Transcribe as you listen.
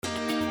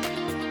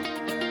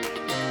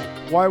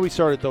why we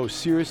started, though,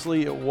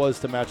 seriously, it was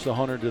to match the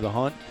hunter to the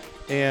hunt.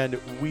 And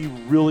we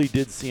really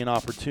did see an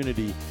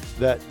opportunity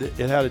that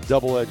it had a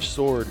double-edged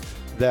sword,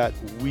 that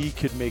we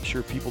could make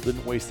sure people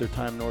didn't waste their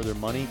time nor their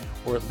money,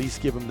 or at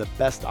least give them the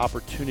best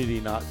opportunity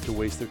not to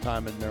waste their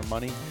time and their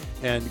money.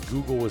 And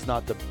Google was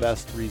not the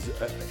best reason,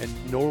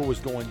 and nor was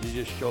going to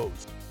just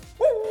shows.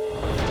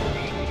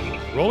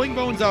 Rolling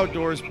Bones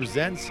Outdoors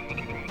presents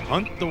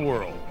Hunt the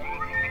World.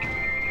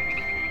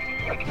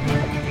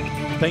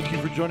 Thank you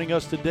for joining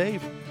us today.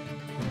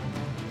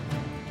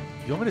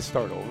 You want me to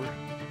start over?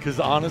 Because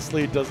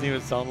honestly, it doesn't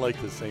even sound like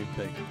the same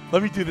thing.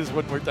 Let me do this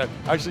one more time.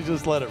 Actually,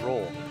 just let it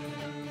roll.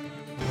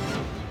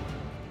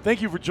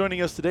 Thank you for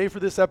joining us today for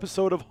this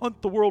episode of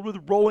Hunt the World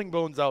with Rolling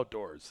Bones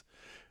Outdoors.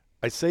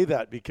 I say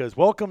that because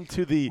welcome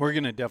to the... We're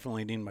going to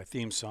definitely need my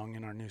theme song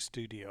in our new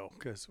studio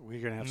because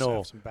we're going to have to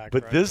have some background.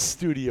 But this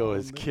studio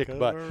is kicked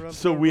butt.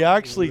 So we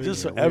actually,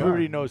 just so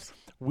everybody knows,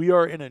 we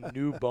are in a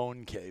new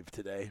bone cave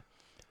today.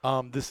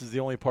 This is the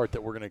only part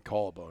that we're going to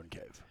call a bone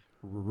cave.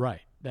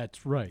 Right.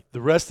 That's right.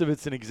 The rest of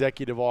it's an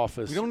executive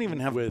office. We don't even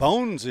have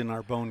bones in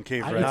our bone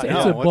cave right now.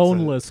 It's a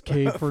boneless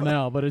cave for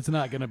now, but it's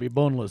not going to be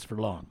boneless for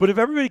long. But if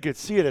everybody could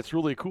see it, it's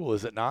really cool,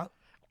 is it not?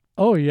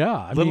 Oh, yeah.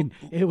 I mean,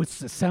 it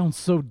sounds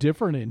so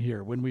different in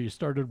here when we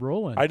started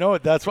rolling. I know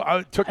it. That's what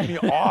it took me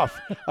off.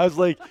 I was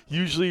like,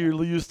 usually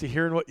you're used to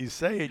hearing what you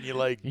say, and you're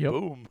like,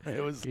 boom.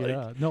 It was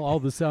no, all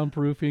the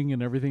soundproofing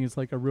and everything. It's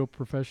like a real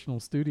professional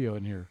studio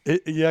in here.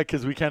 Yeah,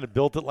 because we kind of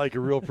built it like a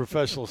real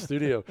professional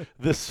studio.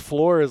 This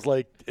floor is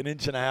like 1.5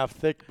 inches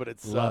thick, but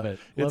it's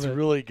it's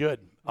really good.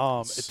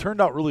 It turned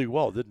out really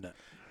well, didn't it?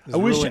 I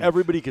wish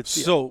everybody could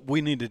see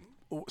it.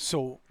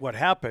 So what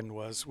happened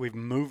was we've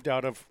moved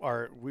out of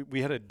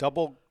we had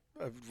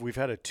we've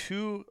had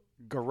two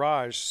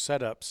garage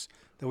setups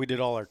that we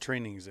did all our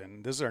trainings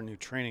in. This is our new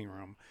training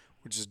room,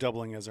 which is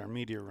doubling as our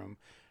media room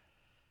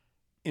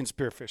in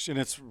Spearfish. And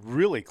it's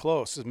really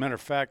close. As a matter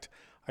of fact,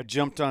 I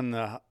jumped on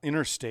the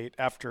interstate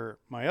after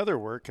my other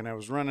work and I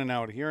was running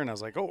out here and I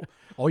was like,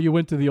 oh, you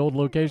went to the old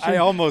location? I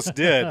almost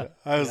did.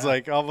 I was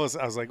like,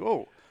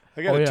 oh,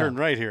 I got to turn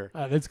right here.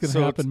 That's going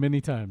to happen many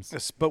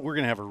times. But we're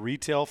going to have a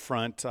retail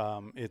front.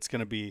 It's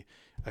going to be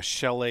a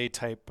chalet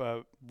type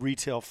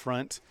retail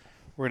front.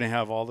 We're going to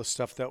have all the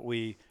stuff that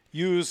we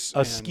use.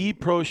 A ski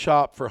pro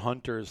shop for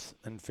hunters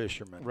and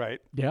fishermen. Right.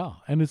 Yeah,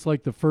 and it's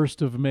like the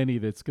first of many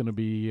that's going to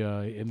be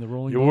in the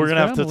Rolling Bones We're going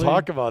to have family. to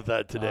talk about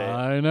that today.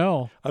 I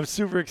know. I'm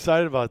super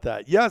excited about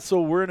that. Yeah,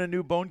 so we're in a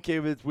new bone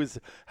cave. It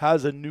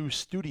has a new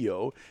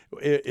studio.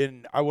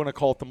 I want to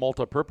call it the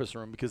multi-purpose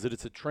room because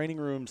it's a training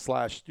room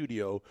 /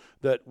 studio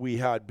that we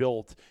had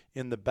built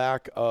in the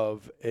back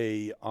of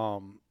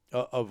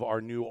of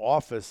our new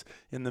office.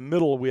 In the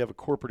middle, we have a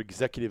corporate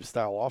executive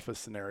style office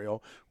scenario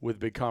with a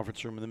big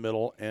conference room in the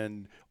middle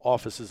and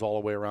offices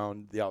all the way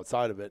around the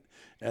outside of it.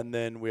 And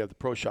then we have the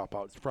pro shop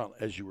out front,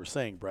 as you were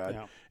saying, Brad.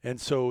 Yeah. And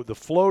so the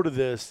flow to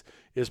this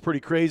is pretty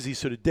crazy.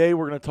 So today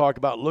we're going to talk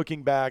about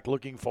looking back,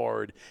 looking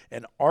forward,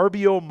 and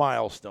RBO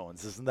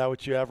milestones. Isn't that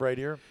what you have right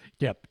here?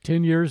 Yep,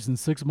 10 years and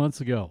 6 months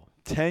ago.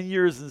 10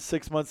 years and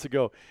 6 months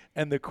ago.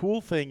 And the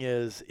cool thing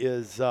is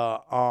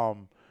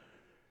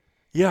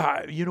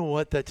yeah, you know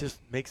what? That just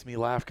makes me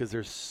laugh because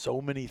there's so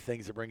many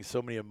things that bring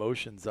so many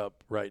emotions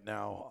up right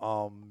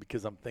now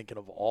because I'm thinking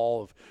of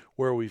all of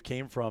where we've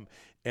came from.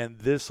 And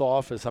this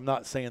office, I'm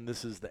not saying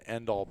this is the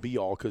end-all,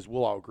 be-all because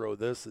we'll outgrow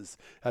this is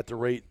at the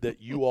rate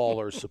that you all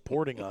are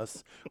supporting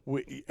us.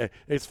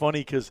 It's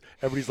funny because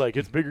everybody's like,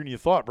 it's bigger than you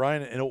thought,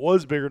 Brian, and it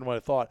was bigger than what I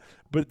thought.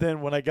 But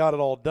then when I got it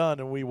all done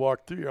and we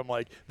walked through here, I'm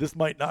like, this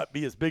might not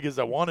be as big as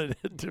I wanted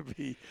it to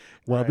be.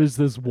 Well, there's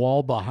this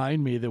wall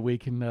behind me that we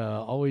can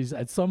always,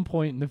 at some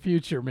point in the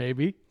future,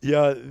 maybe.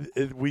 Yeah,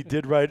 we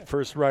did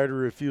first right of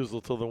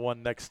refusal to the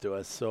one next to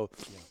us. So,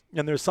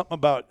 and there's something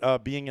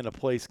about being in a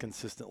place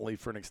consistently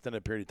for an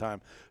extended period of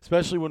time,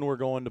 especially when we're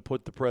going to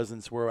put the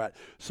presence where we're at.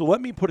 So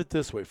let me put it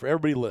this way for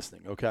everybody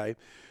listening, okay?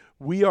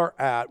 We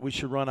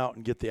should run out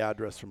and get the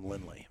address from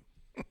Lindley.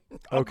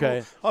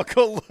 Okay. I'll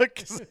go look.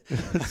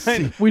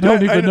 We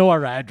don't even know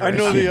our address. I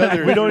know the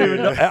other. We don't even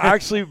know.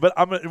 Actually, but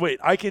I'm going to wait.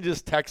 I can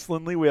just text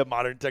Lindley. We have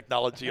modern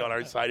technology on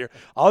our side here.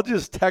 I'll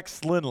just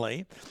text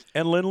Lindley,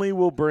 and Lindley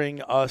will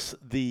bring us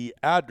the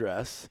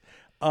address,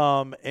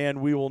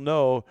 and we will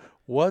know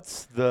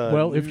what's the.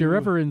 Well, if you're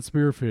ever in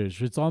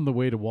Spearfish, it's on the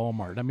way to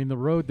Walmart. I mean, the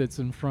road that's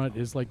in front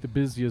is like the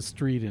busiest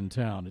street in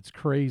town. It's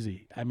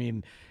crazy. I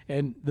mean,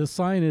 and the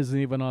sign isn't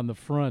even on the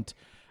front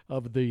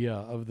of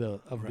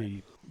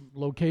the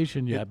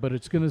location yet, but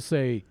it's going to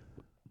say,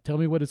 tell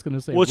me what it's going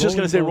to say. Well, it's just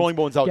going to say Rolling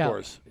Bones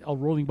Outdoors. Yeah,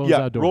 Rolling Bones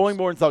Outdoors. Rolling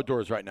Bones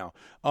Outdoors right now.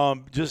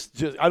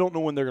 Just I don't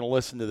know when they're going to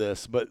listen to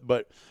this, but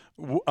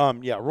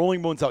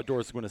Rolling Bones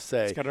Outdoors is going to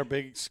say. It's got our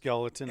big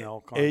skeleton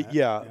elk on it.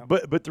 Yeah,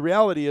 but the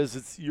reality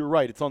is, you're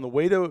right. It's on the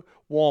way to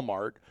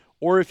Walmart,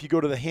 or if you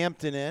go to the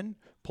Hampton Inn,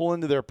 pull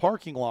into their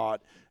parking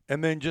lot,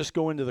 and then just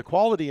go into the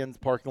Quality Inn's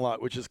parking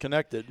lot, which is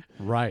connected.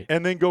 Right.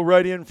 And then go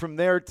right in from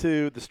there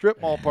to the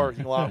strip mall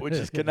parking lot, which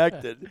is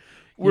connected.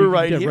 We're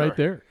right here. Right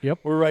there. Yep.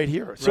 We're right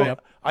here. So Right.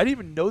 I didn't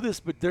even know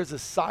this, but there's a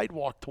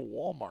sidewalk to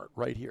Walmart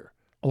right here.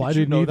 Oh, I Did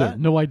you didn't know either. that?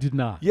 No, I did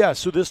not. Yeah,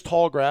 so this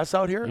tall grass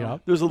out here, Yeah.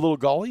 there's a little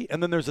gully,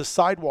 and then there's a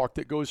sidewalk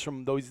that goes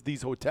from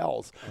these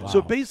hotels. So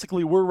Wow.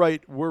 basically, we're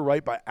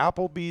right by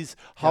Applebee's,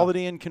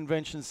 Holiday Inn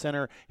Convention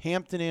Center,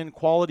 Hampton Inn,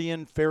 Quality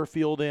Inn,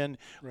 Fairfield Inn,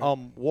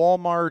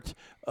 Walmart,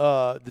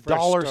 the Fresh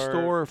Dollar Start.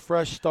 Store,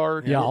 Fresh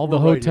Start. Yeah, We're- all the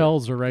we're right here.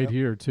 hotels are right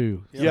here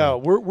too. Yeah,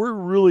 we're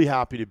really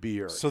happy to be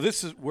here. So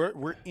this is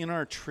we're in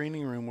our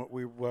training room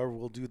where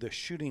we'll do the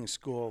shooting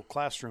school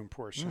classroom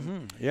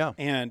portion. Yeah.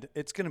 And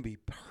it's going to be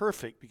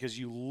perfect because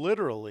you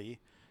literally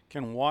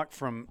can walk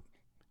from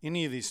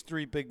any of these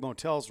 3 big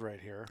motels right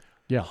here.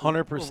 Yeah,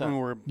 100%. When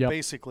we're Yep.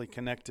 basically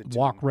connected to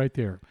walk them. right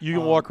there. You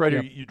can walk right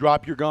yep. here. You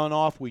drop your gun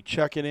off. We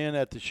check it in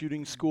at the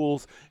shooting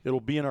schools. It'll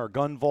be in our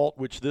gun vault,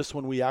 which this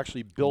one we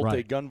actually built a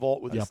Right. gun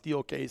vault with a Yep.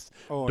 steel case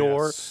Oh,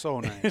 door. yeah, so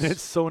nice. And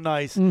it's so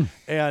nice.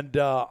 And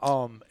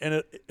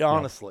it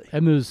honestly.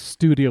 And the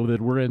studio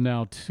that we're in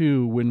now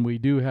too, when we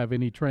do have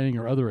any training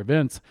or other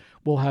events,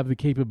 we'll have the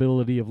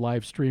capability of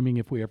live streaming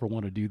if we ever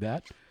want to do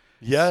that.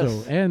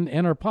 Yes. So, and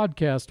our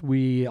podcast,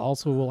 we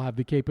also will have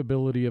the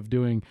capability of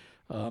doing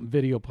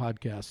video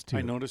podcasts too.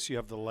 I notice you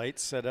have the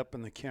lights set up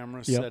and the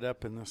camera Yep. set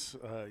up in this.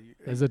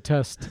 As a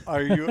test.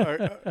 Are you?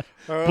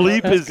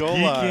 Bleep is go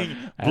geeking.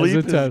 on. As Bleep a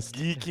is test.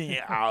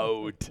 geeking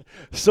out.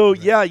 So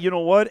yeah, you know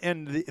what?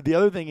 And the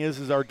other thing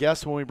is our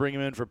guests when we bring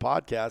them in for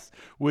podcasts,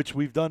 which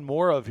we've done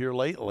more of here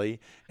lately,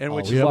 and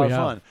which is yeah, a lot we of have.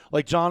 fun.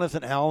 Like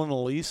Jonathan, Allen,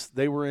 Elise,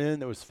 they were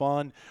in. It was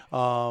fun.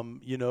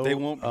 You know, They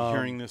won't be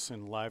hearing this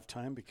in live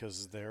time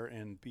because they're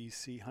in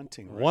BC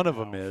hunting. Right One of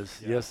now. them is.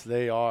 Yeah. Yes,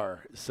 they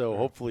are. So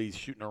hopefully he's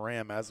shooting a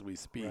ram as we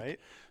speak. Right.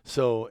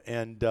 So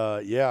and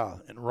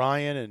and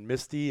Ryan and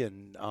Misty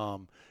and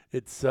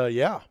it's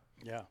Yeah.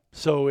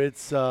 So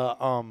it's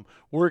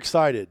we're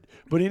excited.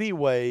 But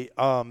anyway,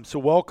 so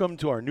welcome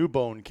to our new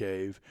Bone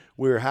Cave.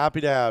 We're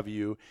happy to have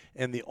you.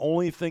 And the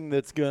only thing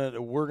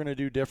we're gonna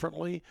do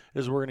differently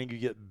is we're gonna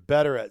get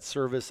better at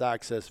service,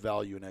 access,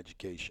 value, and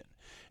education.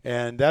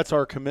 And that's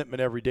our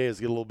commitment every day is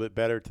get a little bit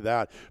better to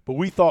that. But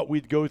we thought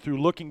we'd go through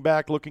looking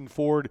back, looking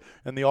forward,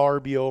 and the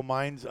RBO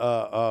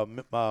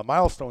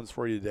milestones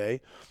for you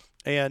today.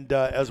 And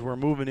as we're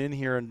moving in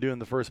here and doing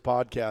the first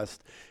podcast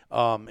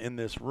in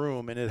this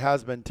room, and it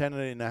has been 10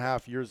 and a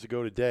half years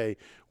ago today,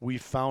 we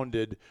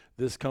founded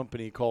this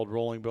company called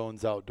Rolling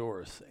Bones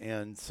Outdoors.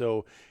 And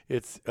so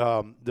it's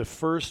the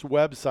first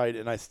website,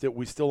 and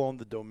we still own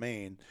the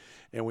domain,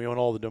 and we own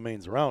all the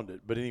domains around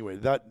it. But anyway,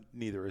 that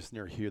neither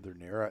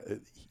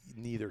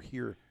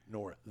here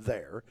nor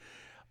there.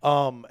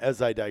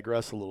 As I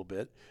digress a little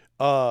bit,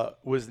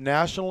 was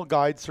National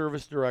Guide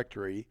Service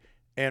Directory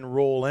and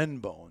Roll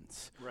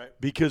Bones. Right.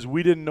 Because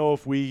we didn't know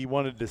if we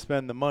wanted to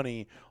spend the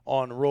money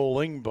on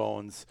Rolling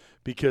Bones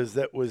because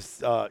that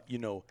was,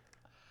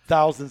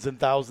 thousands and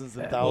thousands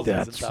and thousands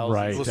and That's thousands.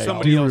 right. Well, I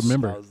somebody do else-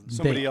 remember.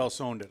 Somebody They- else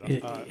owned it.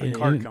 A in-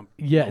 car in- company.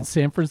 Yeah, in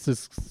San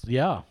Francisco.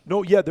 Yeah.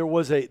 No, yeah, there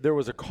was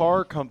a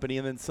car company,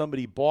 and then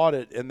somebody bought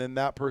it, and then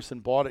that person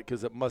bought it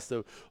because it must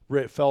have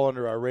fell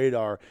under our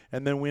radar,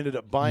 and then we ended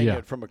up buying Yeah.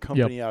 it from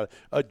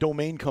a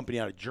domain company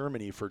out of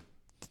Germany for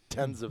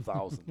tens of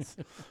thousands.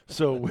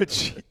 So,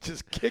 which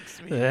just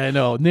kicks me. I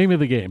know. Name of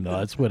the game, though.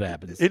 That's what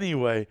happens.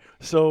 Anyway,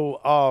 so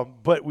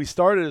but we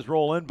started as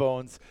Roll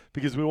Bones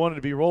because we wanted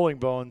to be Rolling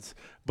Bones,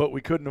 but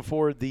we couldn't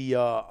afford the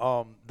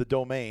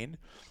domain.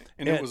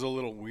 And it was a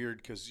little weird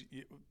because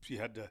you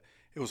had to.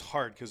 It was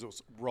hard because it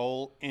was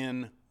roll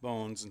in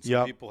bones, and some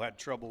Yep. people had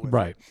trouble with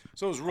Right. it.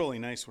 So it was really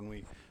nice when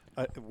we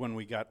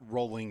got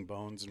Rolling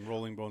Bones and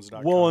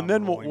RollingBones.com. Well, and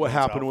then Rolling what Bones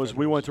happened was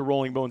we Outfitters. went to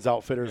Rolling Bones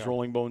Outfitters, Yeah.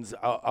 Rolling Bones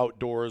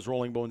Outdoors,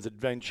 Rolling Bones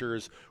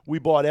Adventures. We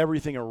bought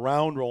everything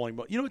around Rolling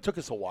Bones. It took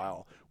us a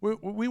while.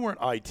 We weren't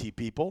IT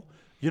people.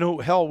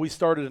 Hell, we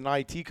started an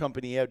IT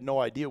company. Had no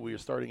idea we were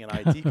starting an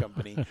IT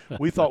company.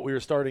 We thought we were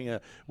starting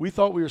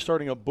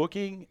a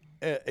booking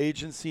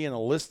agency and a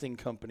listing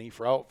company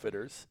for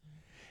outfitters.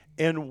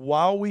 And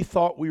while we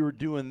thought we were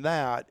doing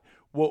that,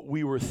 what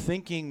we were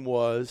thinking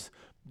was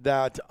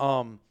that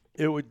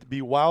it would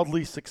be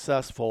wildly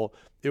successful.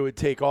 It would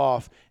take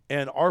off.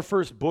 And our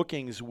first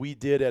bookings we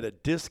did at a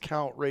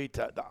discount rate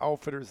to the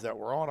outfitters that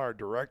were on our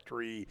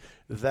directory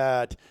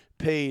that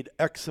paid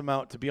X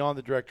amount to be on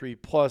the directory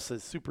plus a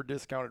super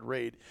discounted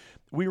rate.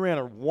 We ran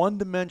a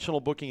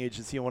one-dimensional booking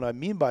agency. And what I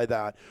mean by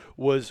that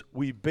was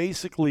we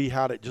basically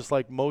had it just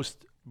like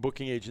most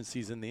booking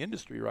agencies in the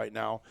industry right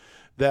now,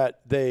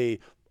 that they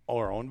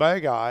are owned by a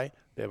guy.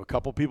 They have a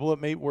couple people that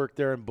may work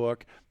there and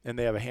book, and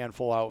they have a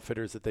handful of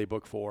outfitters that they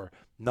book for.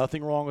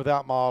 Nothing wrong with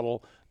that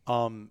model.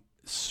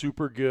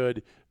 Super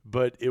good,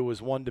 but it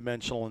was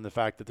one-dimensional in the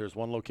fact that there's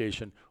one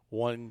location,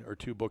 one or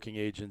two booking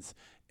agents,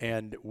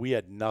 and we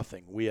had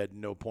nothing. We had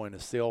no point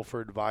of sale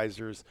for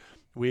advisors.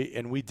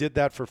 We did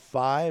that for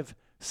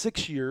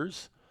 5-6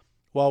 years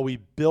while we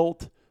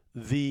built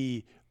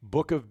the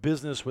book of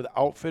business with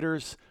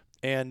outfitters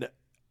and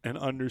an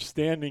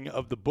understanding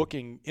of the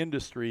booking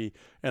industry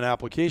and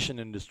application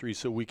industry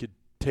so we could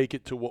take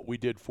it to what we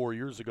did 4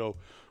 years ago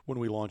when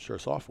we launched our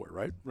software,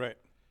 right? Right.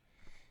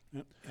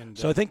 And,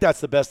 So I think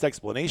that's the best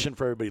explanation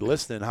for everybody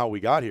listening how we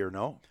got here,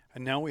 no?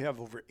 and now we have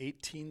over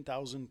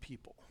 18,000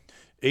 people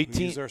who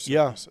 18 use our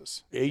yeah,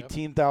 services.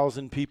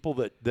 18,000 people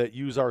that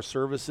use our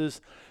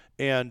services,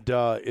 and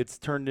it's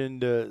turned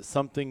into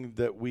something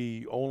that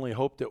we only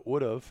hoped it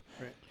would have,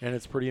 Right. and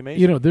it's pretty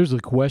amazing. You know, there's a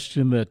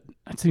question that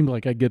it seems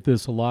like I get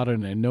this a lot,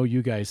 and I know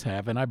you guys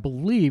have, and I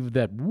believe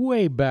that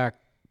way back,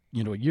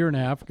 a year and a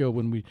half ago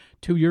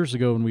 2 years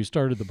ago when we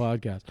started the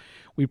podcast,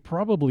 we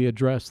probably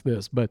addressed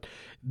this, but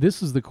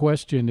this is the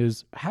question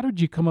is, how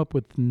did you come up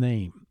with the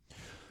name?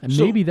 And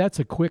So- maybe that's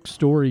a quick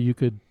story you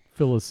could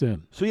fill us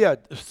in. So yeah,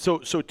 so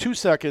 2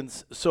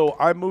 seconds. So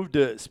I moved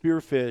to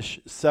Spearfish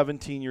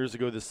 17 years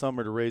ago this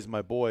summer to raise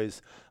my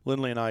boys.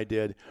 Lindley and I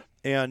did,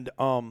 and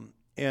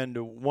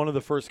one of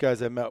the first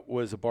guys I met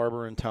was a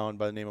barber in town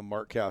by the name of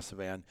Mark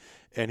Cassavan,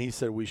 and he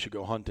said we should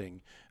go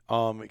hunting.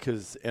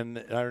 Because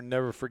I'll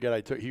never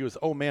forget, he goes,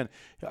 oh man,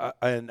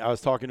 and I was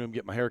talking to him,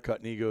 get my hair cut,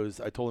 and he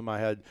goes, I told him I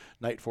had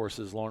Night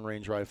Forces long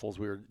range rifles.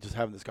 We were just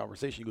having this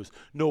conversation. He goes,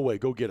 no way,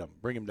 go get him,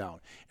 bring him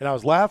down. And I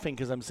was laughing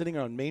because I'm sitting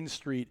on Main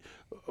Street,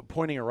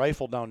 pointing a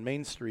rifle down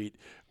Main Street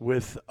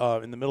with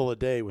in the middle of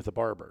the day with a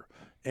barber,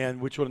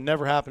 and which would have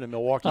never happened in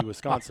Milwaukee,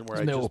 Wisconsin, where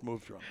I No. just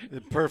moved from.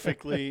 It's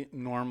perfectly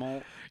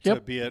normal to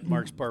Yep. be at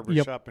Mark's barber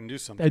Yep. shop and do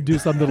something. And do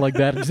something like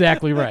that.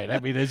 Exactly right. I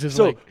mean, it's just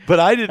So, like but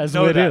I didn't that's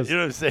know what it that. is. You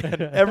know what I'm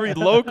saying? Every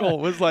local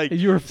was like,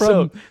 you were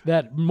from so-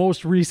 that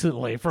most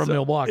recently from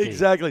Milwaukee.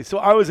 Exactly. So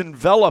I was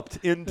enveloped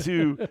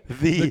into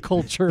The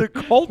culture. the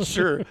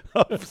culture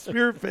of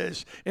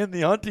spearfish and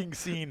the hunting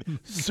scene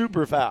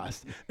super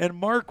fast. And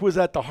Mark was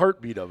at the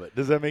heartbeat of it.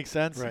 Does that make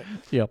sense? Right.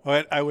 Yep.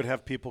 Well, I would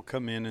have people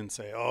come in and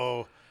say,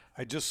 "Oh,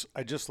 I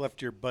just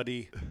left your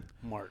buddy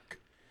Mark,"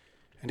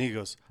 and he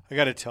goes, "I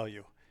got to tell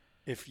you,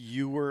 if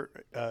you were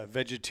a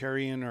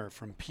vegetarian or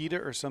from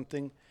PETA or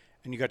something,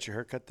 and you got your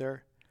haircut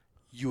there,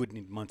 you would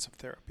need months of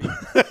therapy."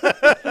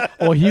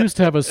 Well, he used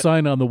to have a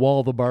sign on the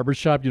wall of the barber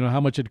shop, how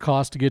much it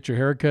cost to get your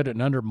haircut,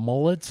 and under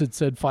mullets it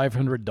said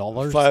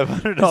 $500.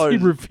 $500. He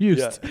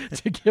refused Yeah.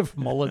 to give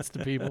mullets to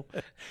people.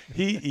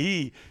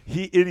 He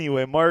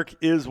anyway, Mark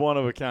is one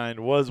of a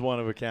kind, was one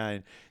of a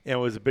kind, and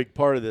was a big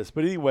part of this.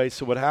 But anyway,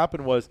 so what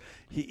happened was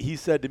he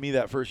said to me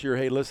that first year,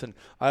 hey, listen,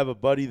 I have a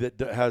buddy that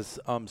has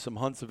some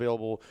hunts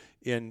available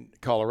in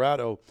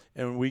Colorado,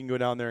 and we can go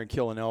down there and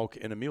kill an elk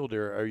and a mule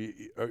deer.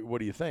 What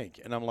do you think?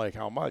 And I'm like,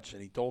 how much?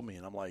 And he told me,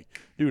 and I'm like,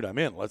 dude, I'm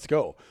in. Let's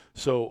go.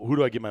 So who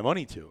do I give my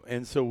money to?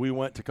 And so we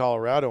went to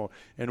Colorado,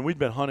 and we'd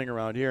been hunting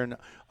around here, and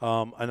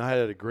I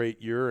had a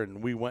great year,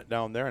 and we went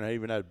down there, and I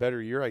even had a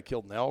better year. I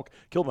killed an elk,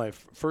 killed my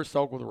first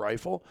elk with a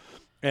rifle.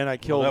 And I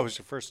killed. that was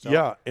your first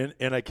elk? Yeah,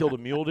 and I killed a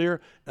mule deer,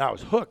 and I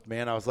was hooked,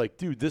 man. I was like,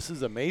 dude, this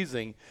is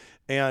amazing,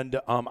 and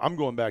I'm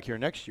going back here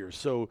next year.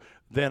 So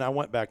then I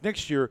went back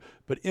next year,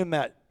 but in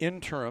that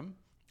interim,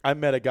 I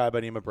met a guy by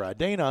the name of Brad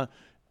Dana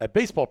at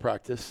baseball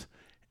practice,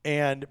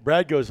 and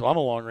Brad goes, well, I'm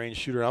a long range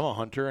shooter, I'm a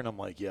hunter, and I'm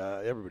like,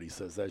 yeah, everybody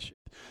says that shit.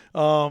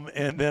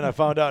 And then I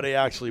found out he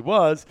actually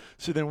was.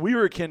 So then we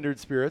were kindred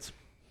spirits.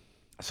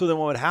 So then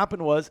what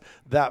happened was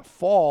that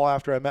fall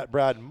after I met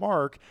Brad and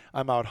Mark,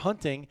 I'm out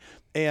hunting,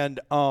 and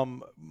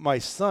my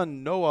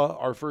son Noah,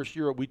 our first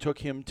year, we took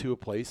him to a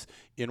place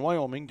in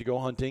Wyoming to go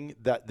hunting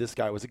that this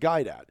guy was a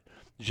guide at,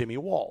 Jimmy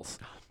Walls.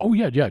 Oh,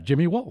 yeah,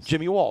 Jimmy Walls.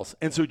 Jimmy Walls.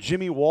 And so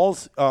Jimmy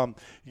Walls,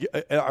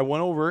 I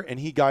went over and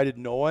he guided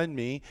Noah and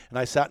me, and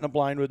I sat in a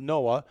blind with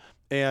Noah,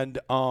 and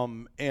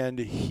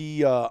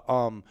he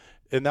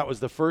and that was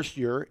the first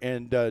year,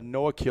 and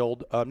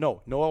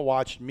Noah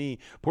watched me.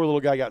 Poor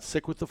little guy got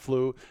sick with the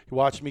flu. He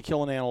watched me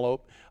kill an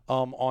antelope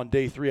on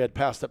day 3. I'd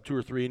passed up 2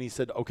 or 3, and he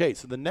said, okay,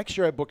 so the next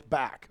year I booked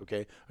back.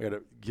 Okay, I got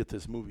to get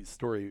this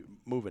story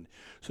moving.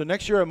 So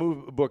next year I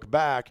booked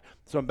back,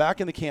 so I'm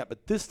back in the camp,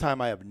 but this time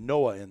I have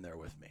Noah in there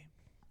with me.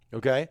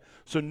 Okay,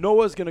 so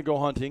Noah's going to go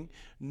hunting.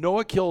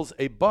 Noah kills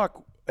a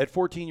buck at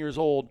 14 years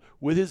old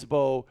with his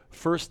bow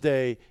first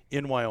day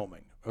in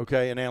Wyoming.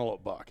 Okay, an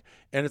antelope buck.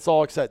 And it's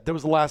all excited. That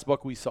was the last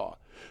buck we saw.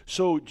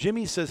 So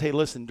Jimmy says, hey,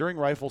 listen, during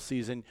rifle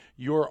season,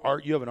 you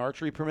have an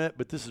archery permit,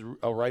 but this is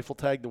a rifle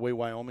tag. The way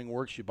Wyoming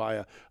works, you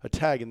buy a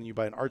tag and then you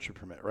buy an archery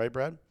permit. Right,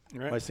 Brad?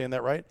 Right. Am I saying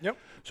that right? Yep.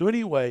 So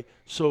anyway,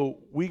 so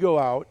we go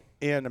out,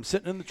 and I'm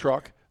sitting in the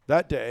truck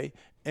that day,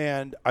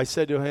 and I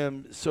said to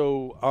him,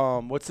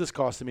 so what's this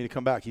costing me to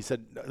come back? He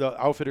said, the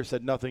outfitter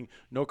said nothing,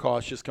 no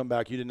cost, just come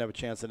back. You didn't have a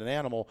chance at an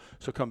animal,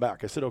 so come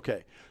back. I said,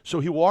 okay. So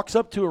he walks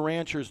up to a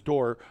rancher's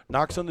door,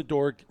 knocks on the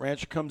door,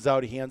 rancher comes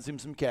out, he hands him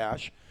some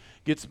cash,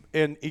 he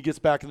gets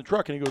back in the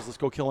truck, and he goes, let's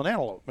go kill an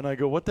antelope. And I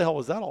go, what the hell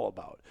was that all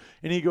about?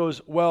 And he goes,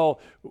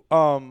 well,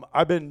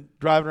 I've been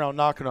driving around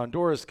knocking on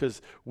doors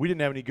because we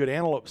didn't have any good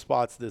antelope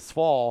spots this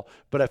fall,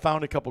 but I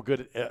found a couple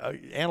good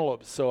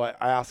antelopes. So I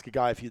asked a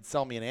guy if he'd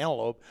sell me an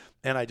antelope,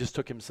 and I just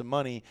took him some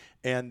money,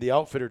 and the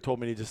outfitter told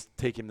me to just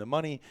take him the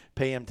money,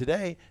 pay him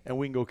today, and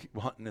we can go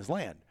hunt in his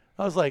land.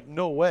 I was like,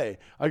 no way.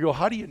 I go,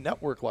 how do you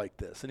network like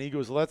this? And he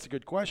goes, well, that's a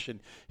good question.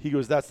 He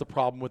goes, that's the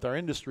problem with our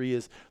industry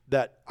is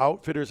that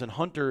outfitters and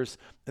hunters,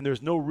 and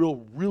there's no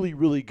really,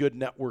 really good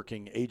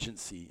networking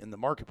agency in the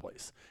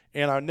marketplace.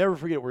 And I'll never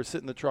forget, we're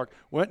sitting in the truck,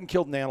 went and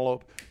killed an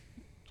antelope,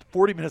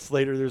 40 minutes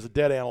later, there's a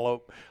dead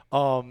antelope,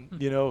 and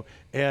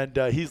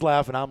he's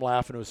laughing. I'm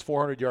laughing. It was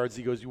 400 yards.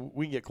 He goes,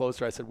 we can get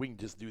closer. I said, we can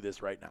just do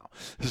this right now.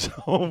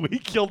 So we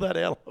killed that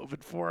antelope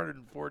at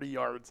 440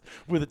 yards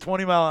with a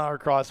 20-mile-an-hour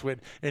crosswind.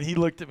 And he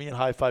looked at me and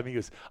high-fived me. He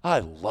goes, I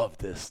love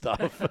this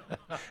stuff.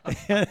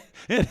 and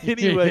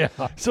anyway,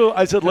 so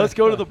I said, let's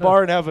go to the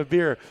bar and have a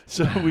beer.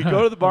 So we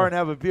go to the bar and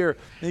have a beer.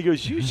 And he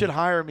goes, you should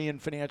hire me in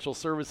financial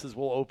services.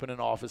 We'll open an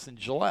office in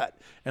Gillette.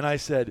 And I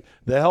said,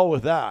 the hell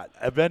with that.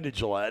 I've been to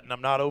Gillette, and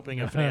I'm not opening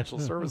a financial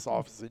service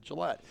office in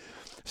Gillette.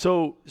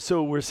 So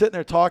we're sitting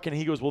there talking, and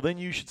he goes, well, then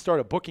you should start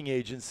a booking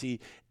agency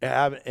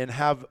and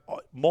have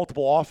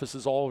multiple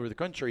offices all over the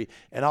country,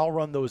 and I'll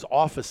run those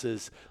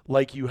offices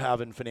like you have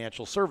in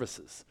financial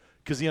services,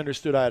 because he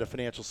understood I had a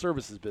financial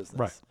services business.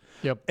 Right.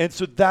 Yep. And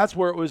so that's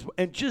where it was.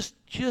 And just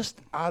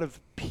out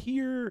of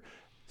pure,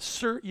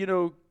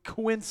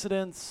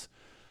 coincidence,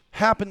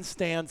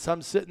 happenstance,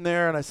 I'm sitting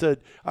there, and I said,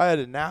 I had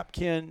a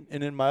napkin,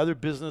 and in my other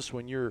business,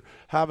 when you're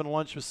having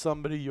lunch with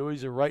somebody, you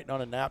always are writing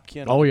on a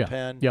napkin with a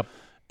pen. Yep.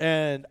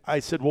 And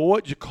I said, well,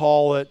 what'd you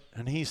call it?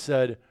 And he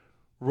said,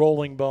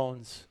 Rolling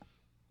Bones.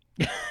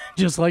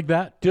 Just like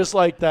that? Just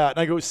like that. And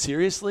I go,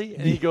 seriously?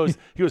 And he goes,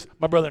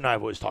 my brother and I have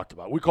always talked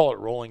about it. We call it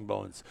Rolling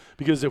Bones,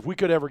 because if we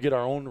could ever get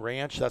our own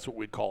ranch, that's what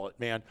we'd call it,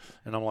 man.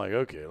 And I'm like,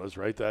 okay, let's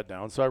write that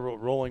down. So I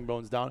wrote Rolling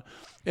Bones down.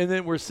 And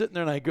then we're sitting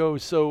there, and I go,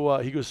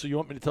 he goes, so you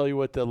want me to tell you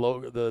what the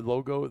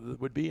logo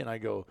would be? And I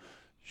go,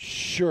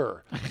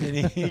 sure. And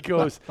he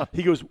goes,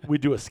 we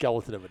do a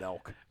skeleton of an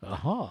elk.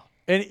 Uh-huh.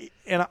 And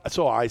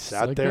so I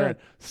sat like there that. and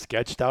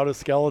sketched out a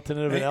skeleton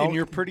of an elk. And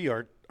you're pretty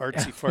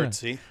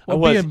artsy-fartsy.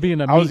 Well,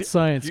 being a meat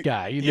science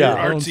guy. You You're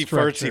do your own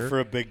artsy-fartsy structure. for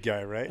a big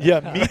guy, right? Yeah,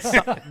 meat.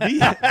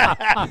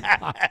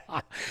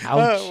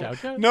 Ouch.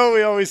 Okay. No,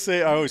 I always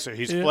say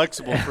he's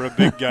flexible for a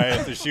big guy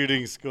at the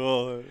shooting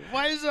school.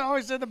 Why is it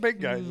always in the big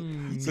guys?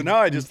 So now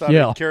I just thought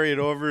I'd carry it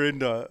over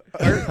into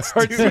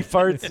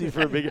artsy-fartsy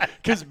for a big guy.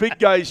 Because big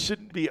guys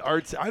shouldn't be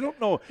artsy. I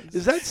don't know.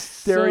 Is that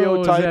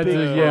stereotyping?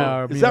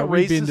 Is that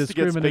racist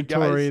against big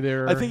guys?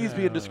 There? I think he's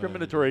being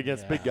discriminatory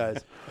against big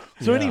guys.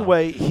 So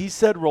anyway, he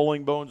said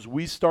Rolling Bones.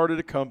 We started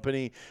a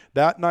company.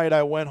 That night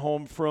I went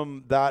home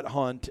from that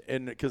hunt,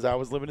 and because I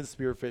was living in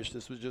Spearfish,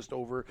 this was just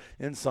over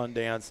in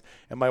Sundance,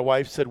 and my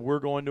wife said, we're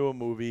going to a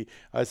movie.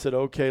 I said,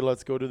 okay,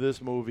 let's go to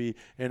this movie.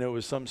 And it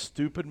was some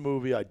stupid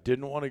movie I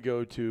didn't want to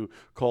go to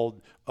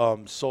called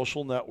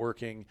Social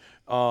Networking,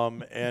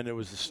 and it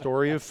was the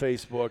story of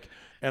Facebook.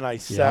 And I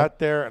sat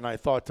there and I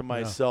thought to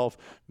myself,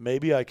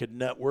 maybe I could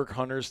network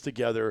hunters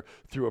together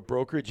through a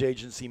brokerage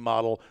agency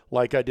model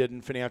like I did in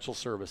financial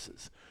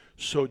services.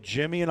 So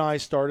Jimmy and I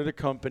started a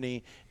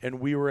company, and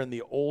we were in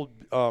the old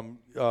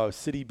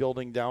city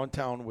building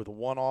downtown with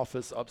one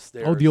office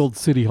upstairs. Oh, the old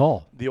city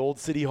hall. The old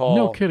city hall.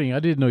 No kidding.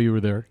 I didn't know you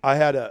were there. I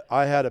had a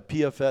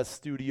PFS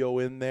studio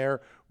in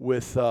there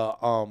with for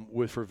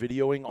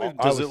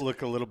videoing. Does it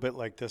look a little bit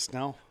like this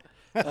now?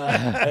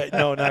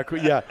 No, not cool.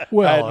 Yeah,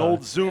 Well, I had an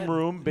old Zoom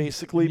room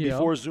basically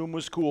before Zoom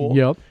was cool.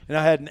 Yep. And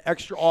I had an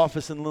extra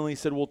office, and Lily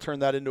said, "We'll turn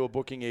that into a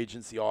booking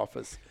agency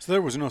office." So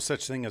there was no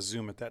such thing as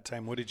Zoom at that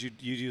time. What did you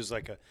use,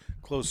 like a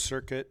closed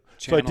circuit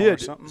So I channel or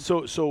did.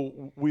 something?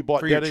 So we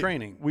bought For your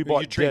training.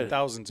 You trained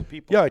thousands of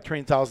people. Yeah, I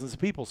trained thousands of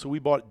people. So we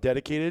bought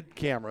dedicated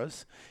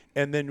cameras,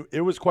 and then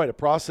it was quite a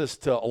process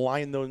to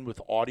align them with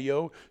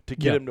audio to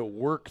get them to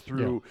work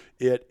through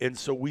it. And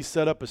so we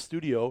set up a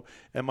studio,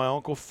 and my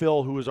Uncle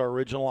Phil, who was our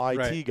original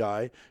IT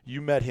guy,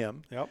 you met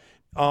him. Yep.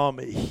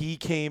 He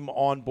came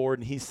on board,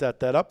 and he set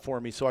that up for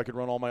me so I could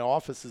run all my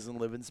offices and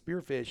live in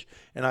Spearfish,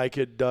 and I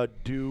could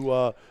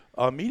do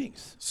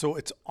meetings. So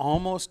it's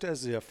almost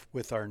as if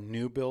with our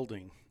new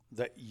building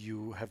that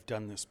you have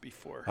done this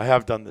before. I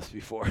have done this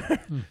before,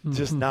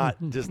 just not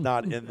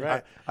in.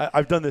 Right.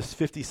 I've done this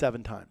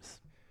 57 times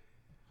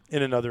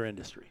in another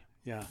industry.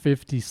 Yeah.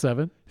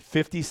 57?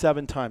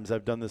 57 times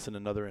I've done this in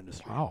another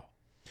industry. Wow.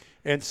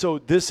 And so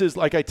this is,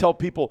 like I tell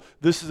people,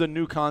 this is a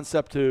new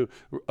concept to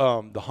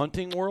the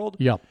hunting world.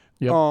 Yep.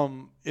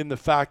 In the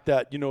fact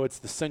that, it's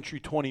the Century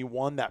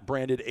 21, that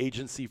branded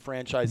agency,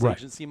 franchise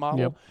agency model.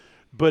 Yep.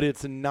 But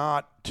it's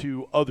not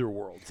to other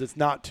worlds. It's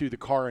not to the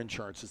car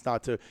insurance. It's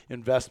not to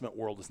investment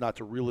world. It's not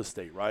to real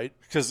estate, right?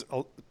 Because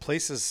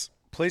places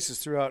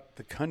throughout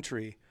the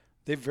country,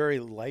 they very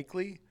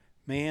likely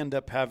may end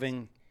up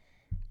having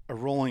a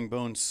Rolling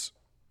Bones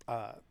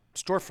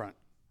storefront.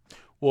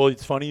 Well,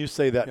 it's funny you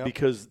say that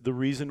because the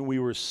reason we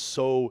were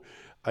so,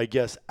 I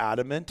guess,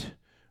 adamant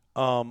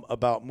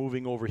about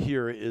moving over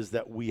here is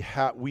that we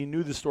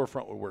knew the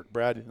storefront would work,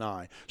 Brad and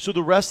I. So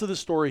the rest of the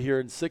story here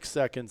in 6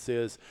 seconds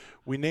is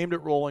we named it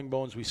Rolling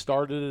Bones. We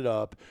started it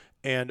up,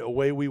 and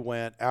away we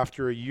went.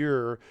 After a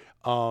year,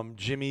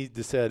 Jimmy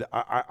said,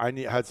 I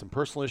had some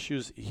personal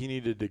issues. He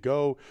needed to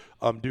go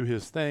do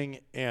his thing.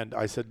 And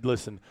I said,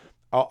 listen,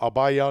 I'll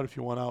buy you out if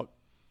you want out.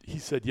 He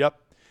said, yep.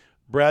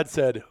 Brad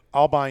said,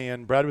 I'll buy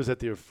in. Brad was at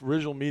the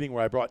original meeting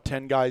where I brought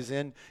 10 guys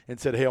in and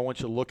said, hey, I want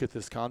you to look at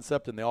this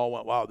concept. And they all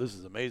went, wow, this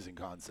is an amazing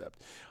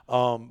concept.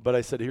 But I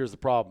said, here's the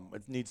problem.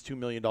 It needs $2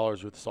 million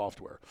worth of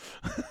software.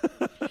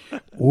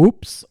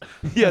 Oops.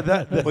 Yeah,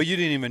 that Well, you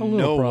didn't even A little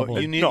know problem.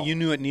 what you need. No. You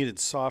knew it needed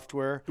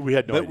software. We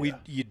had no but idea.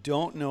 you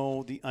don't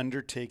know the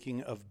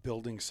undertaking of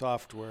building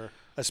software,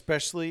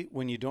 especially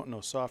when you don't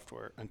know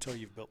software until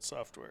you've built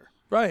software.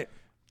 right.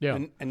 Yeah.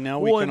 And now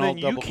we Well, can and all then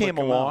you double came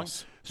click a along.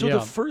 mouse. So Yeah.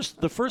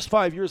 the first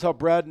 5 years, how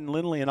Brad and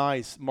Lindley and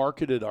I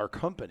marketed our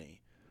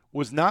company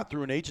was not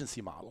through an agency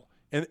model.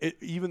 And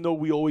even though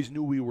we always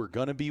knew we were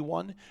going to be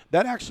one,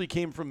 that actually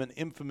came from an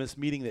infamous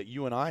meeting that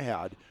you and I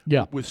had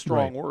Yeah, with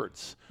strong right.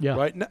 words. Yeah.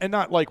 Right. And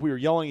not like we were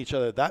yelling at each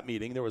other at that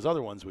meeting. There was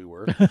other ones we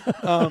were.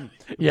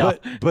 Yeah.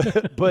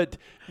 But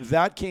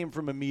that came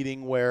from a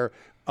meeting where,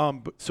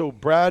 so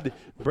Brad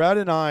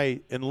and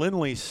I and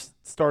Lindley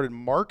started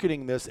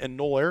marketing this, and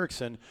Noel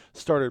Erickson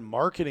started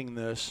marketing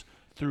this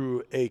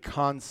through a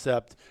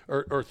concept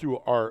or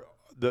through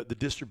the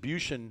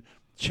distribution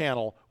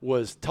channel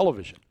was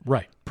television,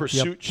 Right.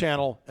 Pursuit Yep.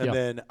 channel, and Yep.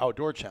 then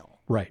Outdoor channel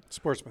Right.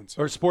 Sportsman's.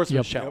 or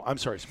Sportsman's Yep. channel. I'm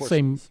sorry,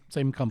 Sportsman's.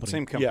 Same company.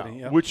 Same company.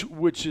 Yeah, Yeah.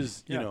 which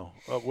is Yeah.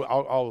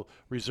 I'll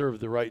reserve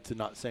the right to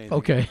not say anything.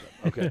 Okay.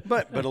 Okay.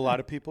 But a lot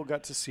of people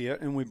got to see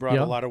it, and we brought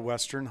Yeah. a lot of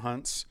Western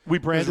hunts. We It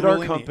was branded really our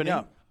neat. company,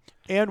 Yeah.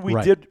 and we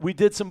Right.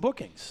 did some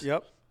bookings.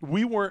 Yep.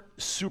 We weren't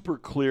super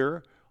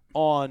clear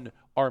on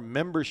our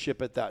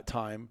membership at that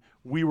time.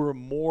 We were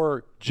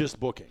more just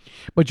booking.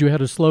 But you had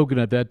a slogan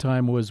at that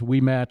time was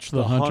 "We match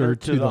the hunter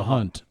to the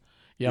hunt."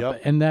 Yep.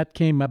 Yep. And that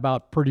came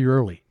about pretty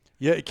early.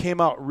 Yeah, it came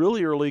out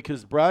really early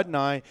because Brad and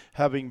I,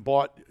 having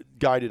bought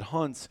guided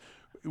hunts,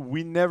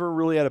 we never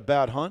really had a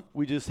bad hunt.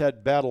 We just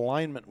had bad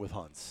alignment with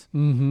hunts.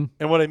 Mm-hmm.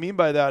 And what I mean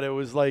by that, it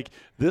was like,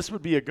 this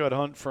would be a good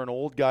hunt for an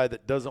old guy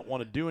that doesn't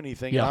want to do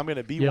anything. Yeah. And I'm going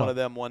to be Yeah. one of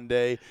them one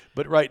day.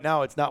 But right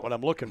now, it's not what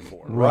I'm looking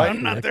for. Right?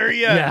 I'm not there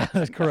yet. Yeah,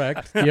 that's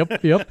correct.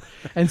 Yep.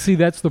 And see,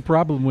 that's the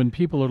problem when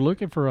people are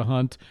looking for a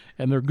hunt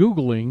and they're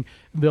Googling,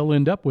 they'll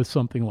end up with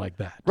something like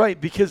that. Right,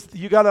 because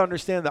you got to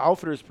understand the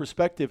outfitter's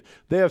perspective.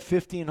 They have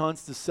 15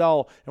 hunts to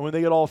sell, and when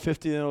they get all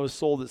 50 of those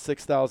sold at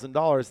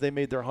 $6,000, they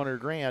made their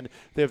 $100,000.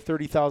 They have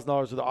 $30,000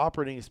 of the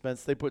operating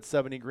expense. They put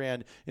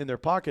 $70,000 in their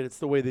pocket. It's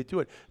the way they do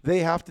it. They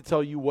have to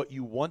tell you what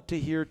you want to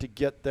hear to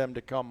get them to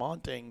come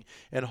hunting,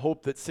 and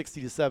hope that 60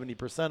 to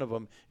 70% of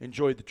them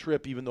enjoyed the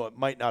trip, even though it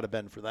might not have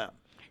been for them.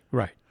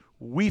 Right.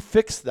 We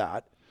fixed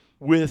that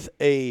with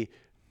a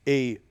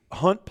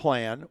hunt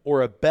plan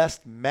or a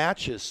best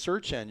matches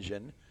search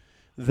engine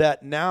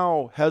that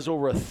now has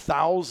over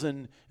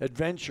 1,000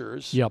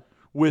 adventures Yep.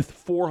 with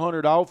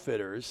 400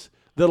 outfitters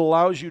that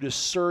allows you to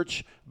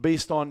search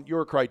based on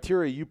your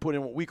criteria. You put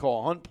in what we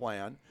call a hunt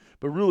plan,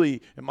 but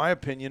really, in my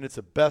opinion, it's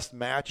a best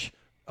match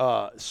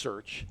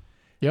search.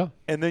 Yeah.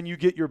 And then you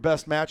get your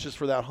best matches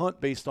for that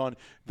hunt based on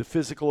the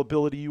physical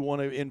ability you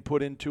want to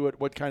input into it,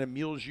 what kind of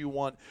meals you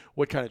want,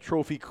 what kind of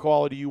trophy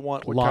quality you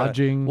want, what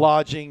Lodging. kind of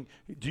lodging.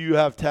 Do you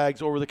have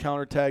tags,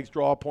 over-the-counter tags,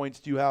 draw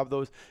points? Do you have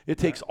those? It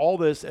takes all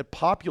this. It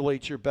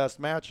populates your best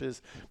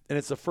matches, and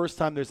it's the first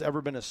time there's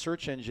ever been a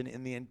search engine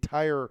in the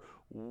entire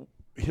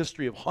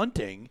history of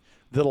hunting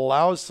that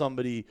allows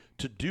somebody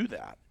to do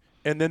that.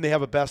 And then they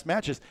have a best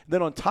matches.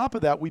 Then on top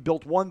of that, we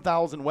built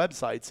 1,000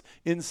 websites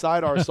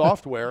inside our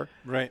software.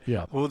 Right.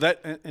 Yeah. Well,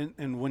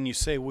 and when you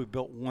say we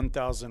built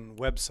 1,000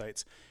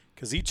 websites,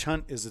 because each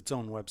hunt is its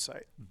own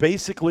website.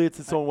 Basically, it's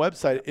its own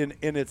website,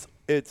 and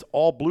it's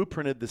all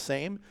blueprinted the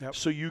same, Yep.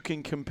 so you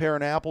can compare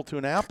an apple to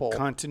an apple.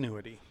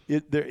 Continuity.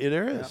 There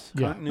is.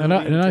 Yeah. Continuity And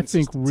I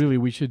think consistency. really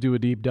we should do a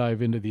deep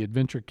dive into the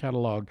adventure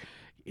catalog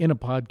in a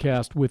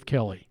podcast with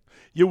Kelly.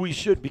 Yeah, we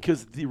should,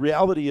 because the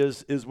reality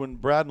is when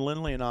Brad and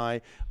Lindley and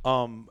I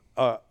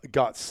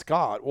got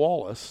Scott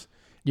Wallace,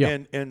 Yeah.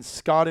 and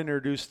Scott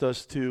introduced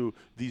us to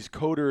these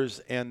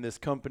coders and this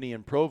company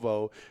in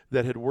Provo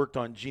that had worked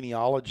on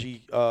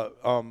genealogy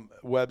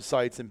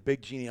websites and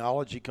big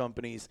genealogy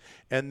companies,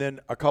 and then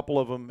a couple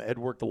of them had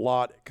worked a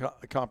lot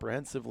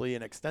comprehensively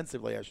and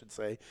extensively, I should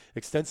say,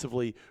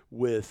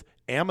 with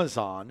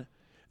Amazon.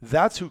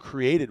 That's who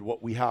created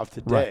what we have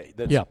today.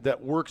 Right.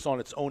 That works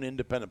on its own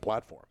independent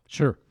platform.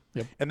 Sure.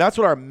 Yep. And that's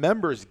what our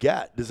members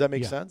get. Does that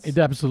make Yeah. sense? It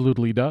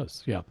absolutely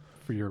does. Yeah.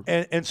 For your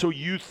And so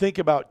you think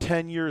about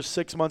 10 years,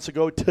 6 months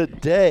ago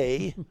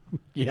today,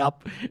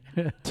 Yep.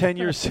 10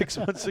 years, 6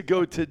 months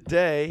ago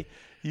today,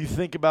 you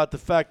think about the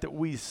fact that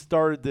we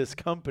started this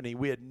company.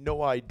 We had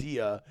no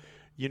idea,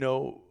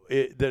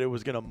 that it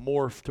was going to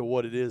morph to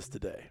what it is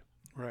today.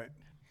 Right.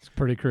 It's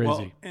pretty crazy.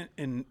 Well,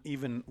 and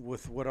even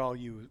with what all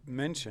you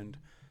mentioned,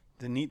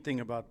 the neat thing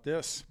about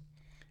this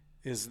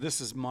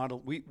is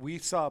modeled. We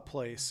saw a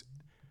place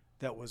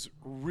that was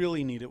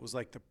really neat. It was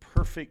like the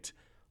perfect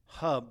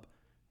hub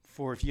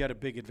for if you had a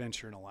big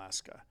adventure in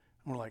Alaska.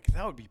 And we're like,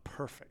 that would be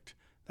perfect.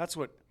 That's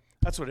what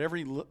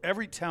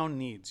every town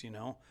needs.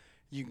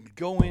 You can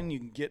go in, you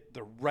can get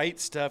the right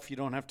stuff. You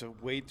don't have to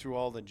wade through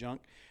all the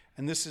junk.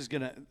 And this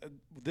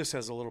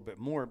has a little bit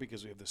more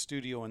because we have the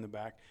studio in the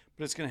back,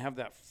 but it's going to have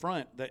that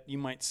front that you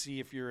might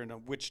see if you're in a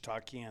Wichita,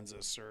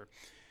 Kansas, or,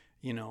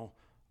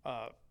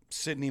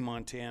 Sydney,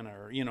 Montana,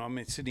 or,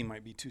 Sydney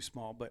might be too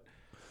small, but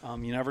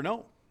you never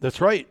know. That's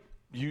right.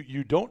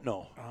 You don't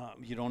know.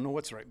 You don't know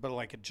what's right, but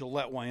like a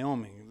Gillette,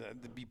 Wyoming,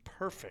 that'd be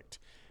perfect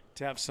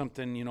to have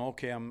something,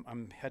 okay,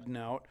 I'm heading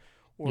out,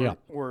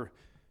 or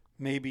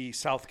maybe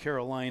South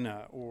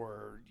Carolina,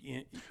 or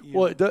you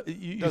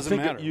doesn't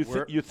think,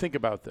 matter. You think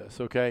about this,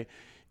 okay?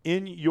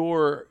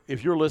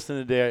 If you're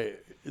listening today,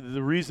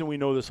 the reason we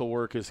know this will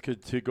work is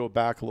to go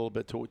back a little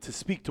bit to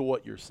speak to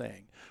what you're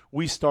saying.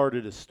 We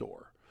started a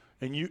store,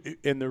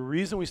 and the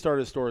reason we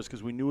started a store is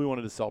because we knew we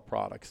wanted to sell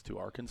products to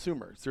our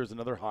consumers. There's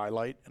another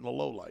highlight and a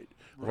low light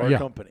of our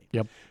company.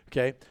 Yep.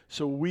 Okay,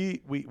 so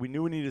we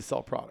knew we needed to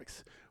sell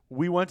products.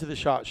 We went to the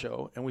SHOT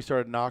Show and we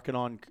started knocking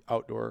on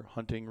outdoor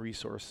hunting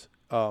resource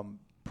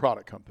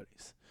product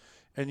companies,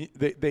 and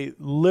they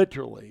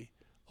literally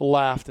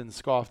laughed and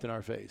scoffed in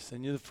our face.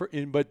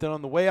 But then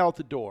on the way out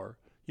the door,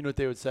 you know what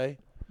they would say?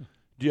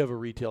 Do you have a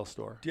retail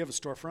store? Do you have a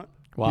storefront?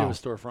 Wow. Do you have a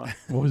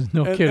storefront?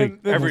 No kidding.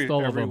 And Almost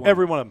all of them.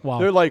 every one of them. Wow.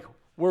 They're like,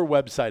 we're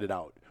websited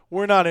out.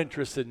 We're not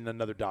interested in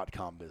another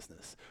 .com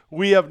business.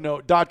 We have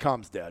no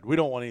 .com's dead. We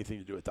don't want anything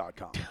to do with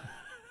 .com.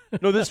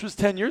 No, this was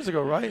 10 years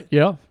ago, right?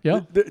 Yeah.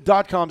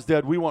 The .com's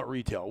dead. We want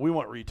retail. We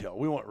want retail.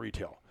 We want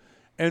retail.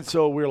 And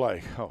so we're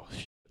like, oh,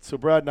 shit. So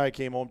Brad and I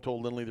came home,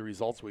 told Lindley the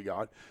results we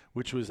got,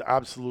 which was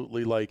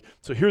absolutely like,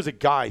 so here's a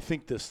guy,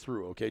 think this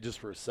through, okay, just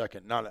for a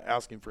second, not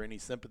asking for any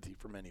sympathy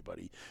from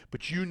anybody,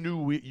 but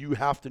you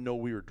have to know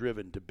we were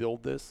driven to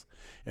build this,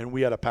 and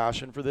we had a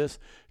passion for this,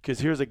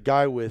 because here's a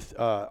guy with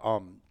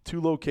 2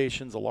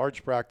 locations, a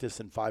large practice,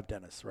 and 5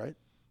 dentists, right?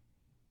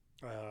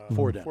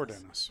 4 dentists. 4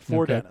 dentists.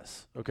 4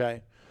 dentists,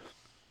 okay?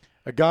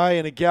 A guy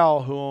and a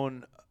gal who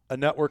own a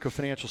network of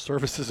financial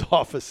services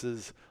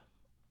offices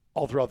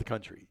all throughout the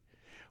country.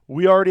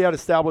 We already had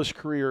established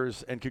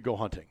careers and could go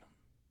hunting.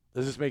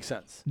 Does this make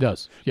sense? It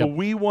does. Yep. But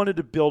we wanted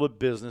to build a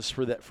business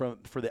for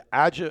the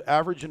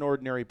average and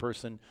ordinary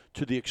person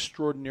to the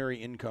extraordinary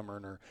income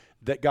earner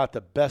that got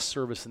the best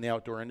service in the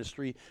outdoor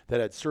industry, that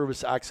had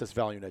service, access,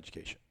 value, and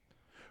education.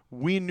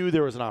 We knew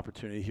there was an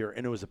opportunity here,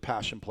 and it was a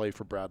passion play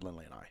for Brad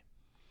Lindley and I.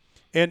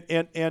 And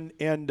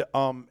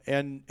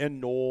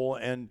Noel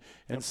and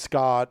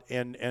Scott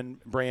and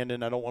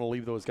Brandon. I don't want to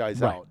leave those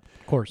guys out,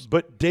 of course.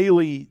 But day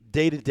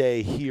to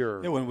day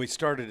here. Yeah, when we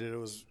started it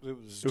was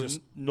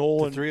just Noel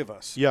the and 3 of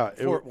us. Yeah,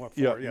 Four,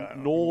 yeah.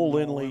 Noel,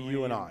 Lindley,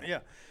 you and I.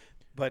 Yeah,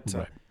 but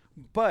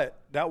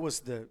that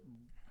was the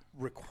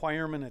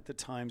requirement at the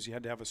times. You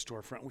had to have a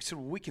storefront. We said,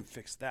 well, we can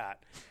fix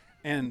that.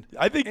 And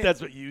I think that's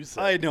what you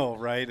said. I know,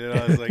 right? And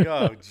I was like,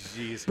 oh,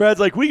 jeez. Brad's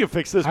like, we can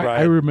fix this, Brian.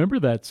 I remember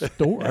that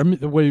store. I mean,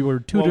 the way we were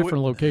 2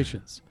 different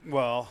locations.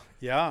 Well,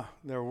 yeah,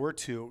 there were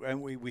 2,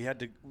 and we had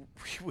to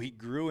we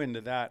grew into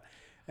that.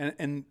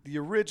 And the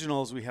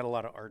originals, we had a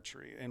lot of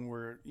archery,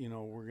 and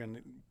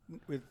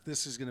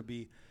this is gonna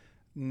be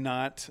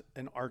not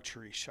an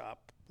archery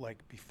shop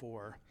like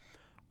before,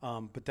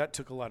 but that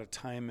took a lot of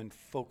time and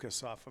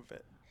focus off of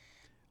it,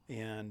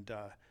 and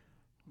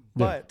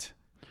but.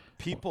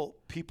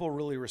 People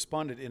really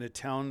responded. In a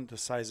town the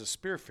size of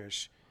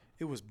Spearfish,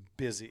 it was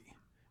busy.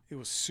 It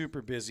was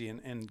super busy,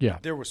 and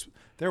there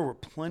were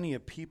plenty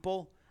of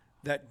people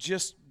that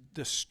just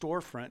the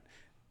storefront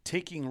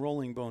taking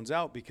Rolling Bones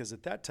out, because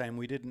at that time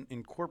we didn't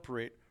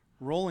incorporate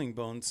Rolling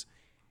Bones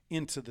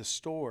into the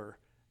store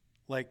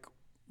like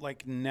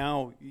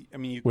now. I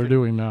mean, we're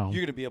doing now.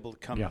 You're going to be able to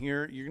come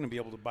here. You're going to be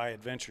able to buy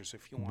Adventures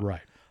if you want. Right.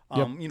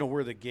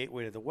 We're the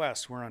gateway to the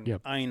West. We're on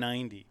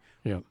I-90.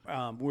 Yeah.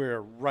 We're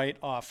right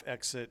off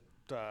exit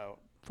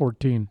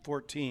 14.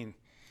 14.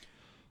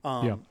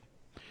 And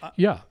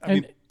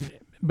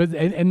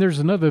there's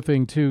another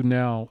thing too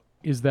now,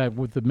 is that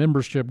with the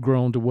membership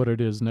grown to what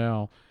it is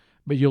now,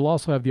 but you'll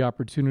also have the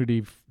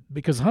opportunity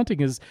because hunting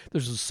there's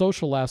a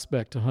social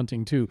aspect to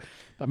hunting too.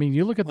 I mean,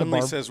 you look at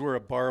Lindley says we're a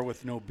bar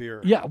with no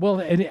beer. Yeah,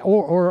 well,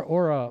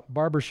 or a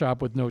barber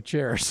shop with no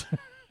chairs.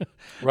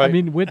 Right. I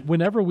mean,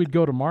 whenever we'd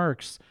go to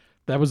Mark's,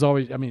 that was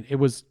always. I mean, it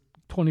was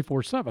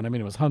 24/7. I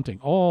mean, it was hunting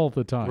all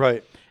the time.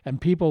 Right.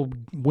 And people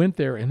went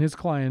there, and his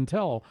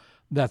clientele.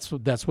 That's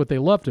what they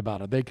loved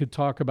about it. They could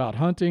talk about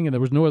hunting, and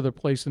there was no other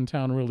place in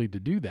town really to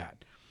do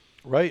that.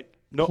 Right.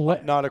 No,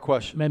 not a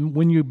question. And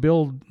when you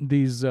build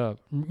these,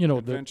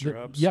 adventure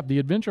hubs. the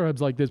adventure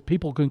hubs like this,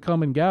 people can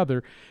come and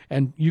gather,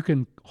 and you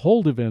can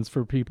hold events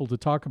for people to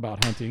talk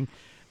about hunting,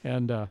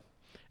 and I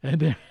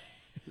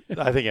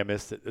think I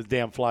missed it. The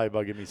damn fly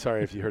bugging me.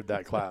 Sorry if you heard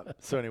that clap.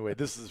 So anyway,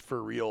 this is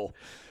for real.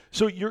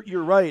 So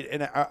you're right,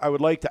 and I would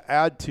like to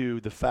add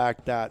to the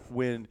fact that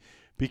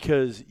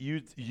because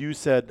you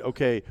said,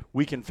 okay,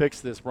 we can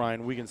fix this,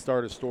 Brian. We can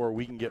start a store.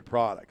 We can get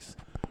products.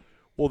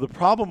 Well, the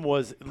problem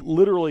was it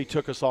literally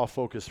took us off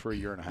focus for a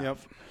year and a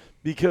half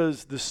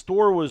because the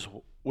store was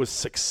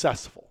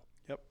successful.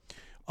 Yep.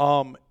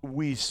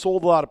 We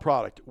sold a lot of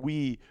product.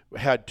 We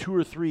had 2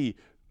 or 3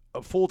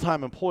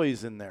 full-time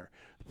employees in there.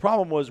 The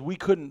problem was we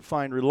couldn't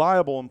find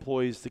reliable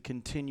employees to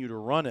continue to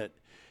run it,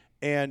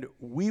 and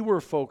we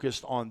were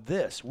focused on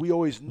this. We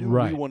always knew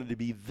we wanted to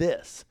be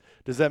this.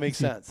 Does that make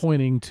sense?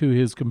 Pointing to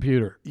his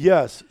computer.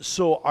 Yes.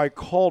 So I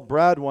called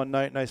Brad one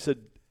night and I said,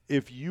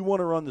 if you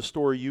want to run the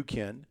store, you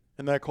can.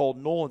 and I called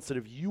Noel and said,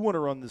 if you want to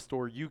run the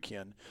store, you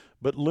can.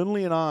 But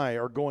Lindley and I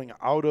are going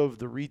out of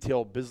the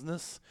retail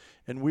business,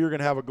 and we are going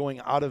to have a going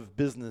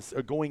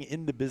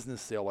into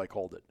business sale, I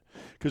called it.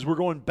 Because we're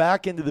going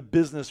back into the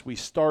business we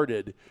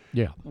started,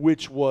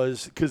 which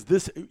was, because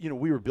this,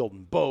 we were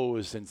building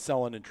bows and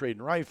selling and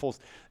trading rifles,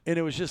 and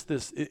it was just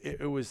this,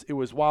 it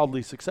was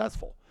wildly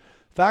successful.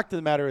 Fact of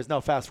the matter is, now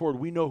fast forward,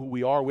 we know who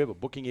we are. We have a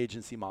booking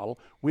agency model.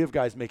 We have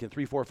guys making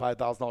 $3,000, $4,000,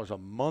 $5,000 a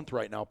month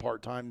right now,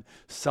 part-time,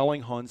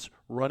 selling hunts,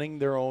 running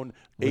their own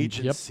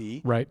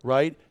agency,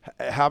 right?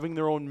 Having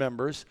their own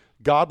members.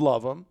 God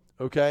love them.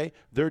 Okay,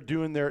 they're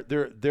doing their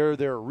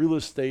real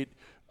estate.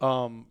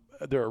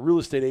 They're a real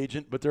estate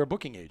agent, but they're a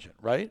booking agent,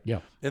 right? Yeah.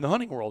 In the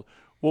hunting world,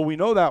 well, we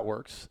know that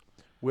works.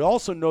 We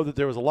also know that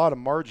there was a lot of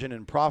margin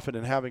and profit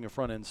in having a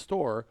front-end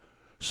store.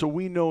 So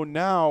we know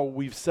now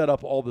we've set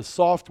up all the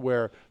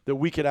software that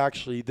we could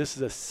actually, this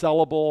is a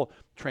sellable,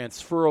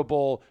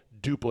 transferable,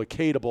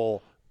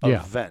 duplicatable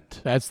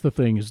event. That's the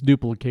thing, is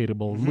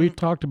duplicatable. Mm-hmm. We've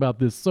talked about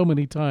this so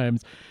many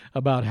times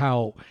about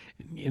how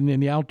in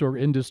the outdoor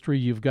industry,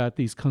 you've got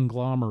these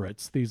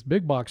conglomerates, these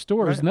big box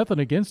stores, Right. Nothing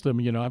against them.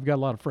 I've got a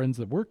lot of friends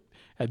that work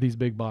at these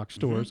big box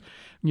stores,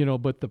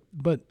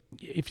 but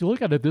if you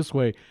look at it this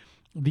way,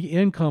 the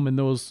income in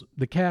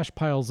the cash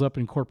piles up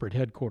in corporate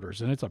headquarters,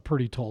 and it's a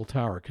pretty tall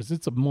tower because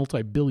it's a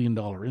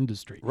multi-billion-dollar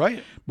industry.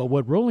 Right. But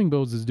what Rolling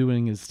Bows is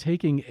doing is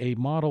taking a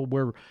model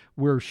where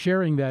we're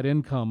sharing that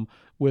income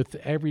with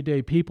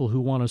everyday people who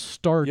want to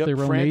start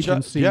their own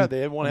agency. Yeah,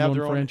 they want to have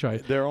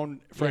their own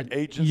franchise,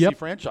 agency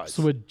franchise.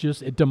 So it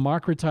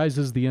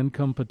democratizes the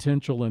income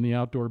potential in the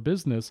outdoor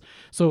business.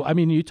 So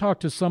you talk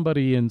to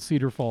somebody in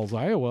Cedar Falls,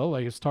 Iowa.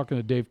 Like I was talking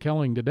to Dave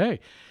Kelling today.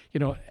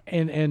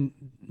 And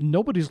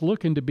nobody's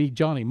looking to be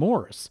Johnny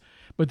Morris,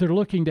 but they're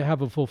looking to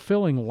have a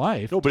fulfilling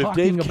life. No, but if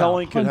Dave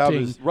Kelling could have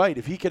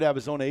if he could have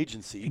his own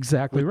agency,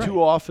 exactly with right,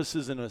 2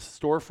 offices and a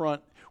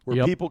storefront where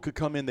Yep. people could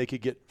come in, they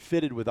could get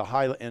fitted with a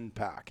high-end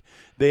pack.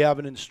 They have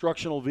an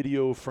instructional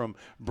video from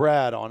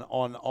Brad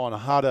on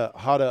how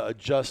to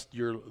adjust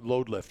your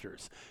load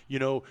lifters.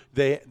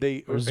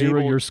 They or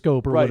zero your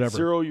scope or whatever.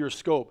 Zero your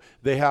scope.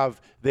 They have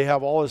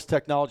all this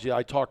technology.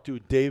 I talked to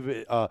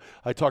David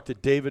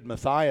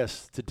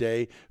Mathias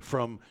today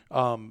from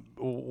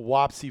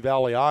Wapsie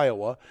Valley,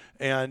 Iowa,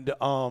 and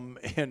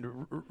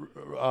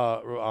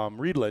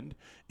Reedland.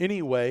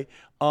 Anyway.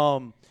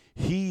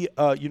 He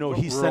sent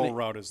rural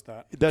route is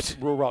that? That's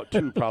rural route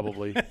 2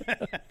 probably.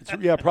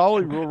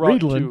 Probably rural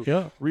route Reedland, 2.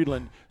 yeah.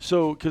 Reedland.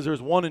 So because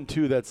there's 1 and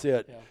 2, that's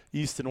it. Yeah.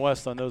 East and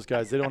west on those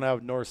guys. They don't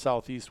have north,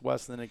 south, east,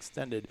 west, and then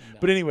extended. No.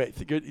 But anyway,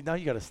 now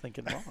you got us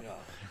thinking wrong. Yeah.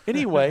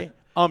 Anyway,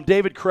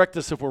 David, correct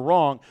us if we're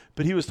wrong,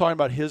 but he was talking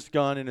about his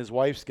gun and his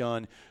wife's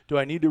gun. Do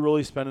I need to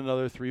really spend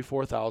another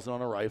 $3,000-$4,000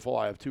 on a rifle?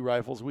 I have 2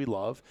 rifles we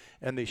love,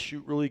 and they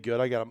shoot really good.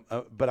 I got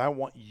them, but I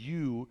want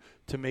you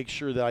to make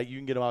sure that you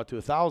can get them out to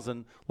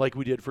 1,000 like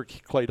we did for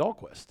Clay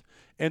Dahlquist.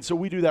 And so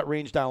we do that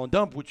range dial and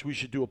dump, which we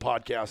should do a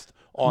podcast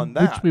on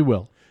that. Which we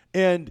will.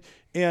 And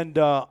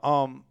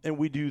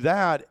we do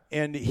that,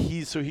 and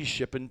he's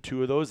shipping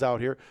 2 of those out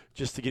here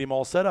just to get him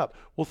all set up.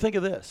 Well, think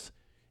of this.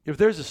 If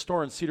there's a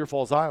store in Cedar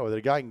Falls, Iowa that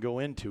a guy can go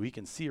into, he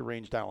can see a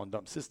range dial and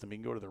dump system. He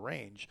can go to the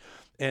range,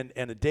 and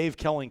a Dave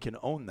Kelling can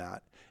own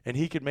that, and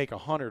he could make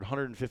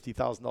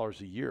 $150,000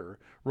 a year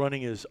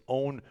running his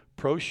own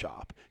pro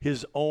shop,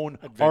 his own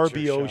Adventure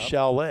RBO shop.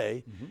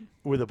 chalet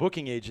with a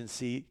booking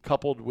agency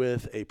coupled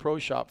with a pro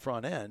shop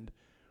front end.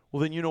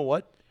 Well, then you know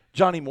what?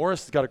 Johnny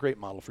Morris has got a great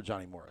model for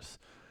Johnny Morris,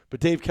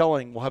 but Dave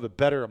Kelling will have a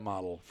better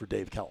model for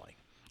Dave Kelling.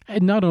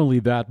 And not only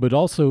that, but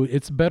also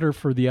it's better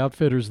for the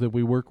outfitters that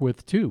we work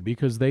with too,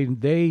 because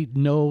they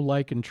know,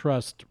 like, and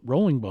trust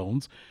Rolling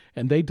Bones,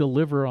 and they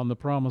deliver on the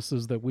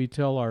promises that we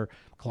tell our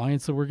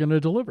clients that we're going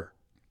to deliver.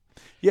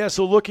 Yeah,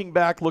 so looking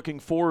back, looking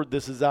forward,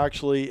 this is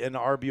actually an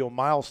RBO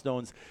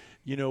milestones.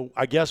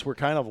 I guess we're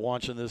kind of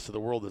launching this to the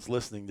world that's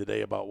listening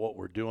today about what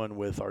we're doing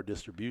with our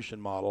distribution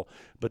model.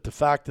 But the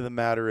fact of the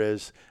matter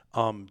is,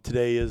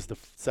 today is the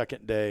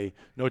second day.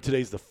 No,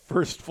 today's the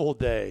first full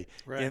day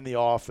in the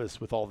office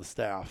with all the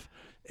staff.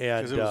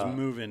 Because it was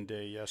move-in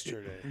day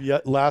yesterday. Yeah,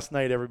 last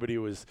night everybody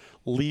was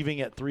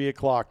leaving at 3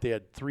 o'clock. They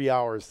had 3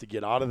 hours to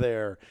get out of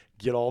there,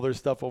 get all their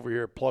stuff over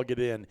here, plug it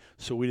in,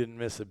 so we didn't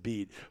miss a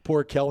beat.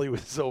 Poor Kelly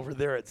was over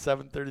there at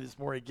 7:30 this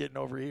morning getting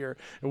over here,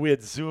 and we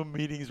had Zoom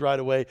meetings right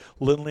away.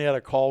 Lindley had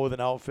a call with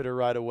an outfitter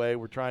right away.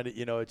 We're trying to,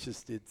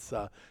 it's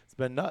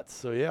been nuts.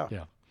 So yeah,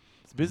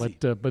 it's busy.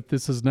 But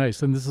this is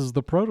nice, and this is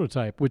the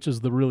prototype, which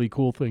is the really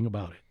cool thing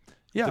about it.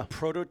 Yeah, the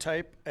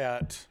prototype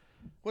at.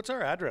 What's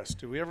our address?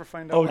 Did we ever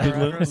find out?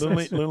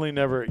 Lindley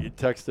never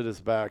texted us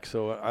back.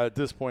 So at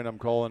this point, I'm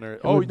calling her.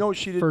 Oh, no,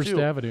 she did First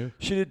too. Avenue.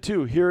 She did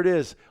too. Here it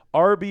is.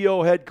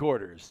 RBO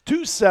headquarters,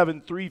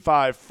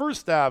 2735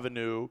 First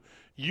Avenue,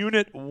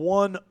 Unit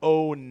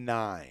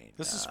 109.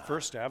 This is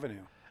First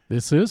Avenue.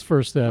 This is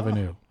First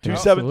Avenue.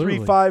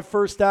 2735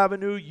 First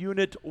Avenue,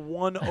 Unit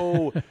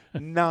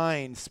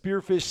 109,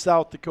 Spearfish,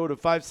 South Dakota,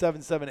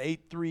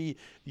 57783,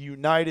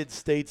 United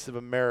States of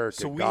America.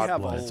 So we God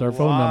have bless. a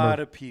lot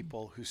of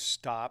people who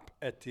stop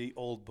at the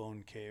Old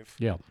Bone Cave.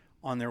 Yeah.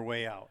 on their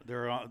way out.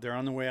 They're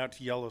on the way out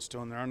to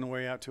Yellowstone. They're on the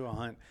way out to a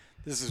hunt.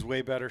 This is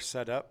way better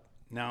set up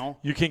now.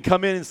 You can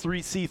come in and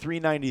see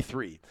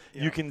 393.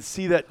 Yeah. You can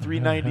see that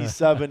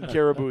 397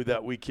 caribou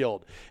that we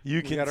killed.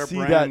 You can see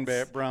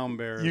that brown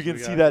bears. You can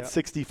see that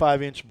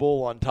 65-inch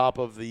bull on top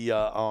of the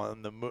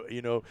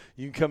you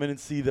can come in and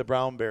see the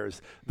brown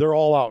bears. They're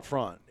all out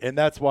front, and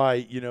that's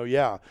why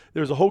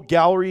there's a whole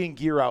gallery and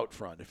gear out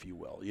front, if you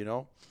will.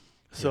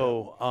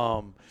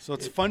 So so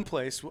it's a fun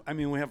place. I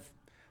mean, we have.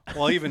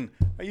 Well, even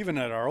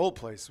at our old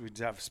place, we'd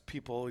have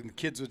people and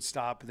kids would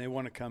stop and they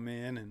want to come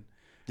in and.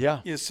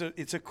 Yeah, it's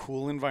a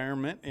cool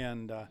environment,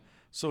 and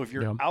so if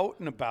you're out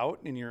and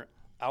about and you're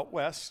out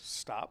west,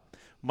 stop.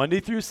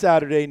 Monday through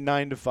Saturday,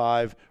 9 to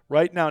 5.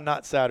 Right now,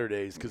 not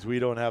Saturdays because we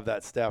don't have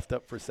that staffed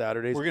up for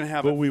Saturdays. We're gonna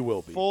have we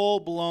will be full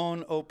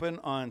blown open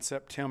on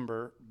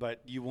September, but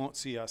you won't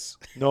see us.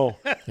 No,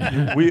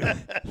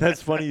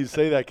 That's funny you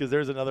say that because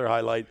there's another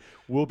highlight.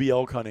 We'll be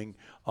elk hunting.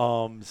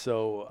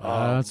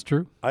 That's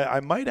true. I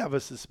might have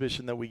a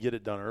suspicion that we get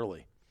it done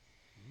early.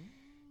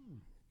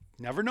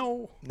 Never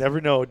know. Never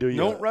know, do you?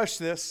 Don't rush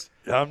this.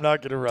 I'm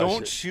not going to rush it.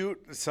 Don't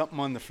shoot something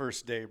on the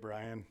first day,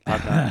 Brian.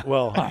 I'm not.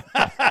 Well.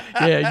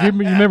 Yeah, you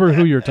remember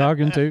who you're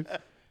talking to?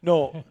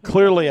 No,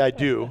 clearly I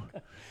do.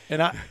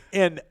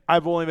 And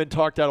I've only been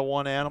talked out of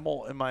one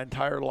animal in my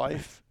entire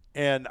life.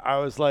 And I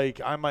was like,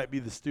 I might be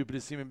the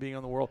stupidest human being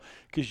in the world.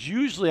 Because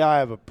usually I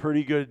have a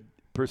pretty good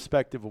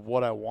perspective of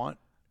what I want,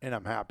 and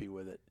I'm happy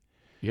with it.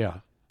 Yeah.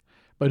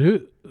 But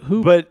who?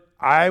 But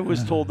I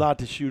was told not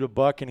to shoot a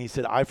buck, and he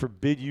said, I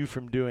forbid you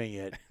from doing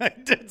it. I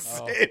did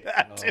say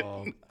that,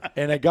 didn't I?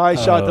 And a guy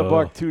shot the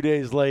buck 2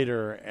 days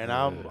later, and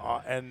I'm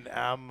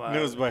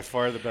it was by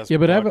far the best. Yeah,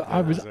 but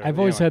I've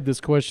always had this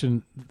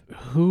question: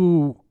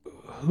 who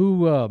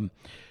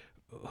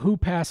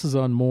passes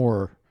on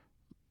more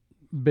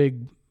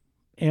big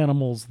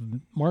animals,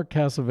 Mark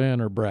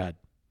Cassavan or Brad?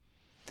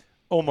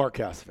 Oh, Mark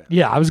Cassavan.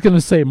 Yeah, I was going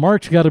to say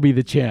Mark's got to be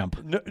the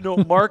champ. No,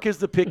 Mark is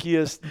the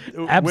pickiest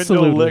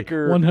Absolutely, window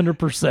licker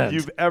 100%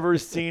 you've ever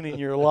seen in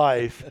your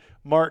life.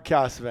 Mark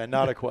Cassavan,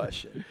 not a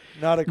question.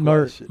 Not a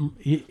question.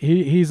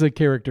 He's a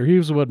character. He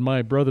was what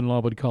my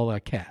brother-in-law would call a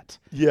cat.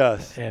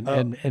 Yes.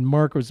 And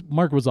Mark was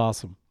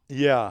awesome.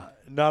 Yeah,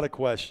 not a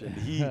question.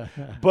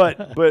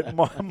 But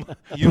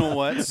you know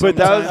what? But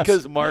that was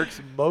because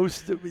Mark's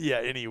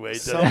anyway.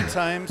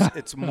 Sometimes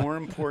it's more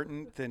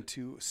important than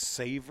to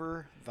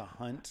savor the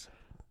hunt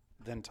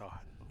than to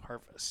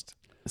harvest.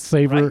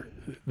 Savor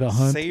the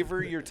hunt.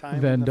 Savor your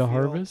time than in the to field.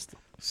 harvest.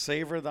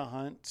 Savor the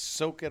hunt.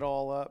 Soak it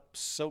all up.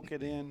 Soak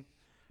it in.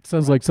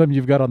 Sounds like something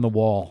you've got on the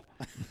wall.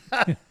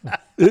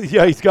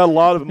 Yeah, he's got a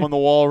lot of them on the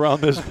wall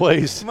around this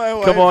place.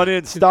 Come on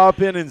in,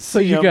 stop in, and see. So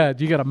you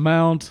got a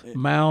mount,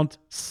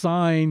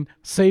 sign,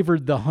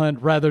 savored the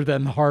hunt rather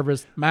than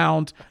harvest,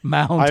 mount.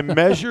 I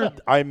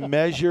measured the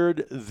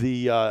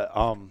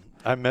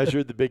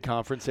big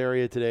conference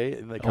area today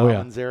in the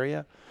Commons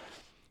area,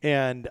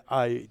 and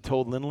I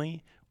told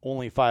Lindley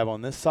only 5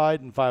 on this side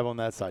and 5 on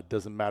that side.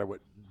 Doesn't matter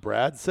what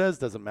Brad says,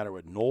 doesn't matter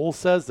what Noel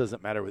says,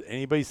 doesn't matter what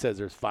anybody says.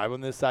 There's 5 on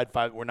this side,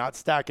 5. We're not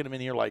stacking them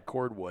in here like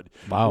cordwood.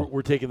 Wow.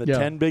 We're taking the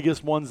 10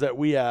 biggest ones that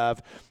we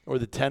have, or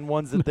the 10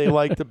 ones that they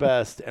like the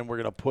best, and we're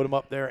going to put them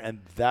up there, and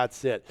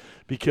that's it.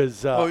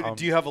 Because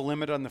do you have a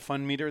limit on the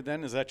fun meter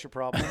then? Is that your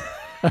problem?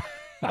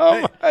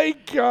 Oh my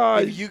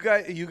God! You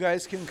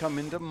guys can come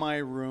into my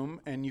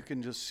room and you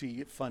can just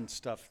see fun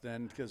stuff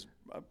then, because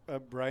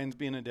Brian's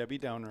being a Debbie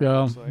Downer.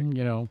 Yeah,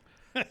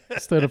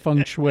 instead of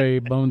feng shui,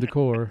 bone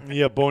decor.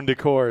 Yeah, bone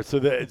decor. So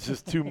that it's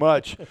just too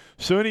much.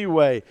 So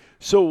anyway,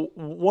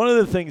 one of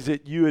the things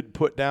that you had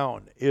put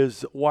down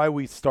is why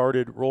we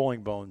started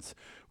Rolling Bones.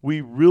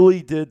 We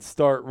really did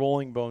start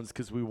Rolling Bones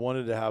because we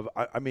wanted to have.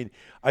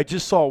 I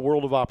just saw a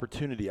world of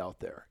opportunity out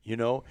there,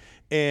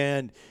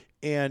 And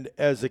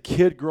as a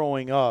kid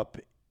growing up,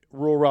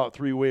 Rural Route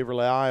 3,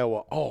 Waverly,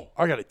 Iowa. Oh,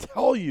 I got to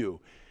tell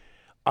you,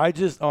 I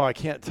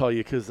can't tell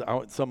you because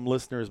some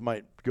listeners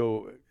might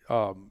go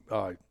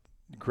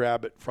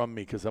grab it from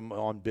me because I'm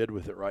on bid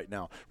with it right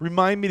now.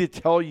 Remind me to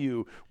tell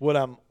you what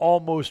I'm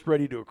almost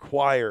ready to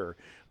acquire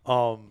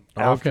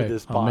after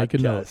this podcast. Make a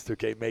note.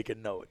 Okay, make a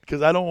note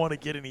because I don't want to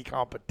get any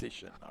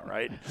competition. All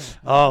right.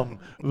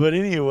 But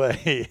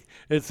anyway,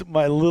 it's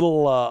my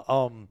little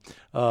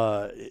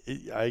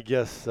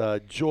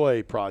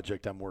joy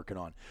project I'm working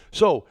on.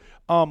 So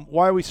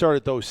why we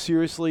started though,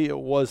 seriously, it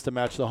was to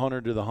match the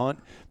hunter to the hunt.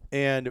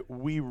 And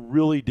we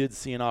really did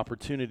see an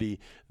opportunity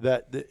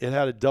that it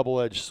had a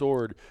double-edged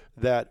sword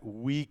that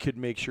we could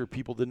make sure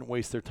people didn't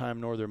waste their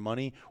time nor their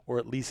money, or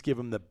at least give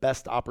them the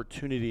best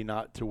opportunity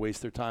not to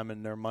waste their time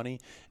and their money.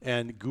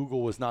 And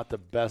Google was not the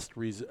best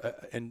reason,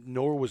 and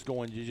nor was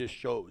going to just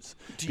shows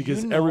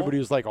because everybody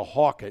was like a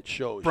hawk at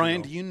shows.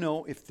 Brian, do you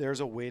know if there's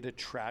a way to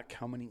track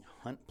how many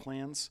hunt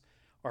plans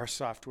our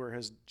software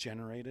has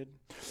generated?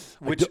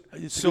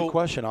 It's a good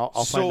question. I'll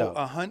find out.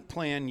 So a hunt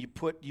plan, you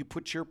put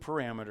your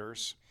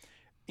parameters.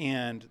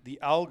 And the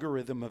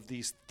algorithm of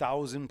these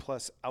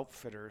 1,000+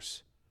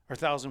 outfitters or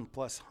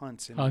 1,000+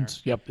 hunts in there,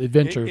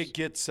 adventures.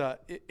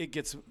 It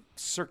gets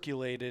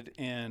circulated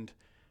and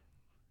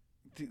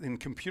in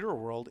computer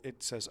world,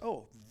 it says,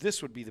 oh,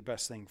 this would be the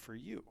best thing for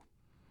you.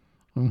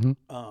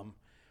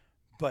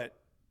 But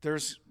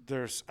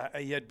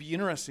it'd be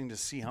interesting to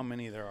see how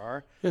many there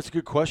are. That's a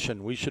good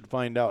question. We should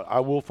find out. I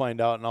will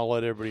find out, and I'll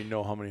let everybody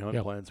know how many hunt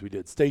plans we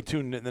did. Stay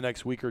tuned in the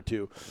next week or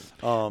two.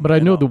 But I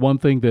know the one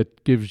thing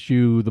that gives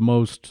you the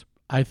most,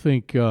 I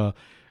think,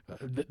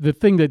 the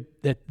thing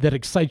that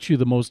excites you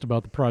the most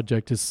about the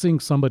project is seeing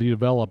somebody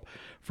develop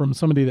from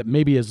somebody that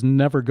maybe has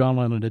never gone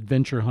on an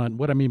adventure hunt.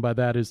 What I mean by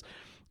that is,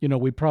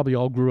 we probably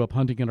all grew up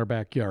hunting in our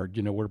backyard,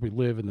 where we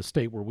live in the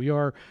state where we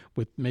are,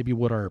 with maybe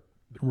what our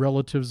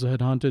relatives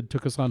had hunted,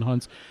 took us on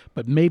hunts,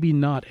 but maybe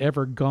not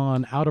ever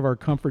gone out of our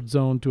comfort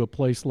zone to a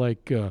place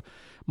like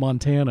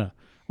Montana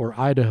or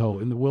Idaho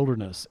in the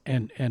wilderness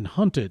and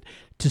hunted.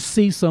 To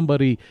see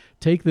somebody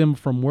take them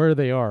from where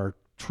they are,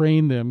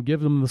 train them, give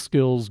them the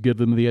skills, give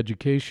them the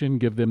education,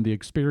 give them the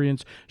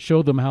experience,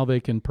 show them how they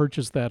can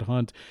purchase that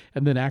hunt,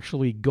 and then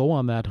actually go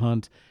on that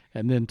hunt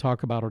and then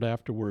talk about it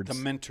afterwards. The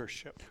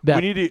mentorship.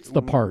 That's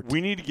the part.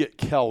 We need to get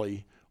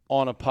Kelly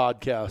on a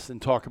podcast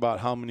and talk about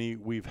how many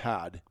we've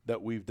had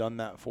that we've done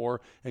that for,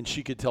 and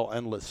she could tell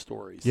endless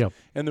stories. Yep.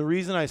 And the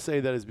reason I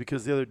say that is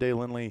because the other day,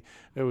 Lindley,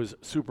 it was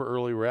super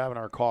early. We're having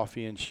our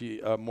coffee, and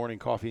morning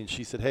coffee, and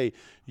she said, "Hey,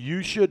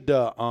 you should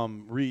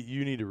read.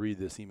 You need to read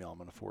this email. I'm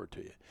going to forward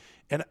to you."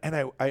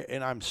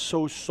 And I'm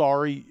so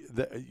sorry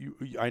that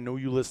I know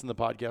you listen to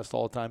the podcast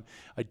all the time.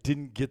 I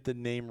didn't get the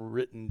name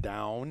written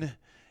down.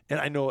 And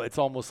I know it's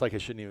almost like I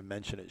shouldn't even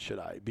mention it, should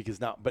I? Because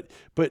now,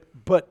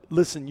 but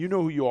listen, you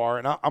know who you are,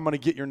 and I'm going to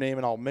get your name,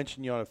 and I'll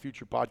mention you on a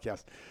future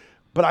podcast.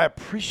 But I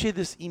appreciate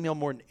this email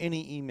more than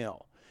any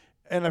email.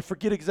 And I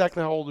forget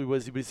exactly how old he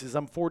was, but he says,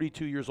 I'm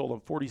 42 years old, I'm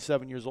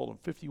 47 years old, I'm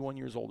 51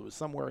 years old. It was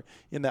somewhere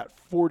in that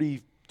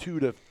 42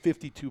 to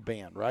 52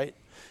 band, right?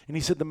 And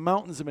he said, the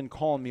mountains have been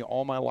calling me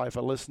all my life. I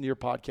listen to your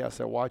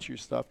podcast. I watch your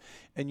stuff.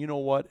 And you know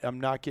what? I'm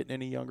not getting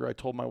any younger. I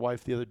told my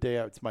wife the other day,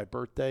 it's my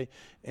birthday.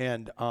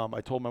 And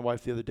I told my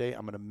wife the other day,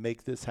 I'm going to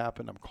make this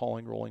happen. I'm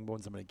calling Rolling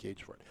Bones. I'm going to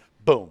engage for it.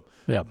 Boom.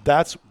 Yeah.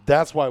 That's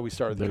why we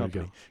started the There you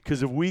company. go.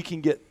 Because if we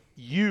can get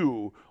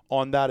you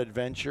on that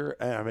adventure,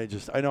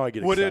 I know I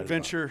get What excited.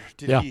 adventure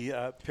did Yeah. he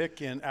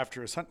pick in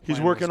after his hunt? He's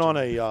plan working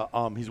was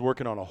on he's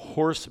working on a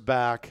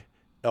horseback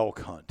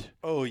elk hunt.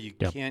 Oh, you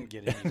Yep. can't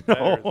get any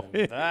better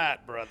than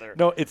that, brother.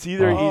 No, it's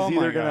either Oh, he's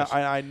either my gonna. gosh.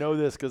 I know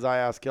this because I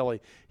asked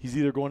Kelly. He's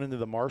either going into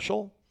the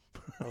Marshall,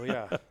 Oh,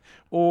 yeah.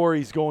 or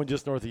he's going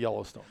just north of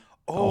Yellowstone.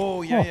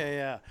 Oh,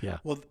 yeah. Yeah.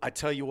 Well, I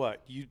tell you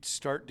what, you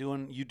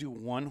do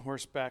one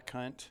horseback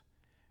hunt.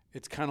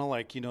 It's kind of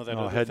like, that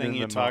other heading thing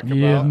in you the talk mountains.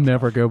 You about.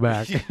 never go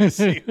back.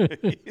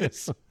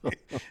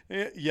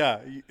 Yeah.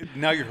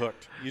 Now you're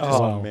hooked. You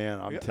just, Oh man,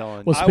 I'm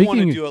telling. Well, you. I want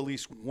to speaking- do at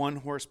least one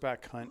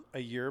horseback hunt a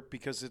year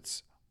because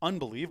it's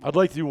unbelievable. I'd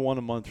like to do one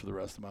a month for the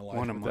rest of my life.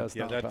 One a but month, That's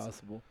yeah, not that's-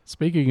 possible.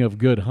 Speaking of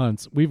good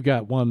hunts, we've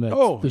got one that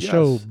Oh, the yes.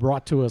 show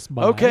brought to us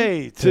by.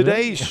 Okay,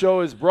 today's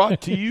show is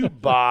brought to you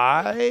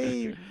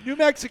by New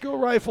Mexico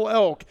Rifle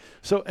Elk.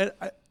 So, and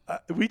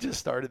we just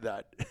started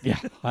that. Yeah,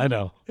 I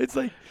know. It's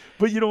like,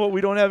 but you know what?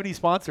 We don't have any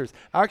sponsors.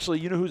 Actually,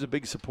 you know who's a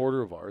big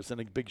supporter of ours, and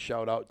a big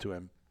shout out to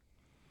him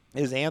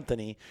is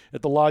Anthony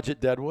at the Lodge at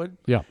Deadwood.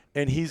 Yeah.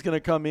 And he's going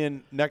to come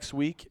in next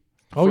week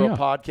Oh, for yeah. a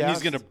podcast. And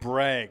he's going to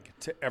brag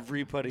to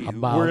everybody who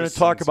About- We're going to listens.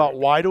 talk about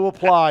why to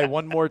apply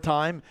one more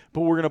time,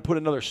 but we're going to put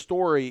another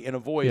story in a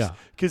voice Yeah.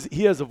 because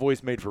he has a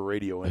voice made for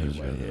radio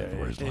anyway. really a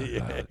voice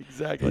like that.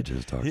 Exactly. He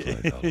just talks like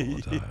that all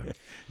the time.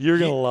 You're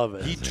going to love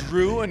it. He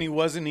drew and he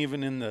wasn't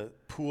even in the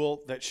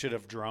pool that should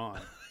have drawn.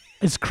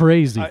 It's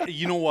crazy.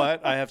 You know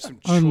what? I have some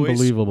choice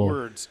Unbelievable.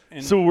 words.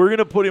 And So we're going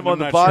to put him I'm on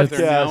the not sure if they're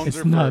podcast. nouns It's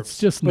or nuts. verbs.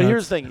 Just But nuts.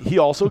 here's the thing. He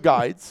also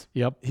guides.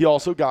 Yep. He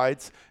also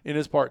guides in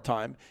his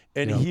part-time,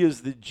 and Yep. he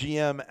is the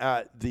GM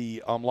at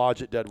the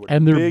Lodge at Deadwood.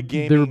 And they're big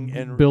gaming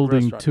they're and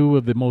building restaurant. two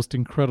of the most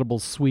incredible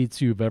suites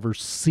you've ever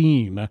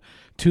seen.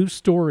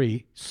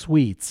 2-story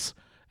suites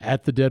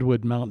at the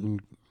Deadwood Mountain,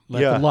 at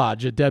Yeah. the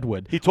Lodge at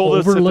Deadwood. He told us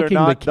if they're overlooking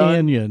not the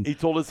canyon. done. He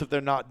told us if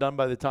they're not done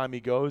by the time he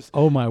goes.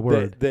 Oh my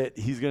word! That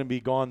he's going to be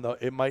gone. Though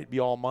it might be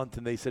all month,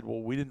 and they said,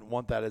 "Well, we didn't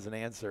want that as an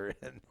answer."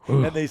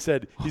 And they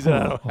said, "He said,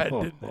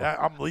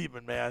 I'm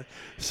leaving, man."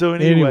 So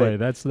Anyway,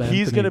 that's the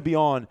he's Anthony. going to be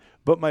on.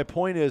 But my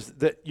point is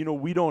that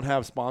we don't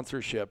have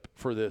sponsorship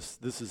for this.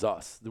 This is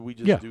us. We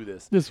just Yeah, do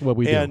this. this is what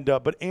we do. And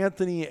but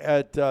Anthony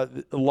at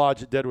the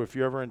Lodge at Deadwood, if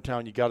you're ever in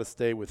town, you got to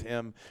stay with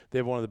him. They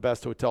have one of the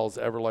best hotels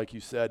ever, like you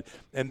said,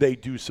 and they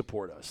do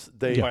support us.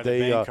 They by the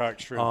Bangkok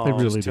Strip. They I'm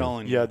really just do.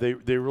 telling you. yeah, they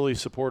really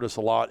support us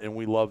a lot, and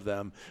we love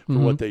them for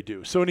Mm-hmm. what they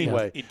do. So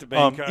anyway, Eat the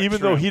Bangkok even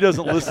though shrimp. he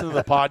doesn't listen to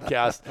the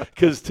podcast,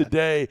 because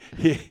today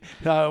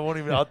I won't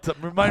even.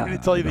 Remind me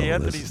to tell you the don't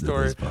Anthony listen to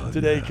story this podcast.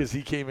 today because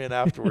he came in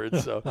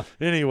afterwards. So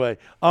anyway,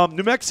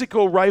 New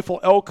Mexico Rifle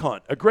Elk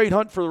Hunt, a great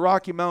hunt for the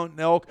Rocky Mountain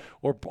elk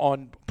or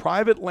on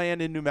private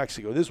land in New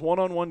Mexico. This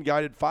one-on-one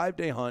guided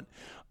 5-day hunt.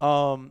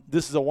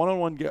 This is a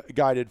one-on-one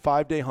guided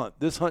 5-day hunt.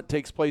 This hunt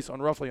takes place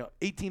on roughly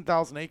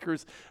 18,000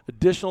 acres.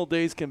 Additional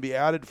days can be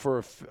added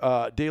for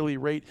a daily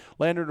rate.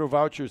 Landowner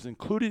vouchers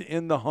included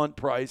in the hunt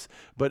price,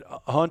 but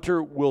a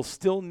hunter will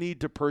still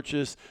need to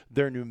purchase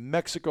their New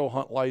Mexico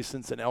hunt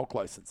license and elk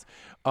license.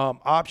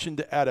 Option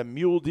to add a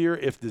mule deer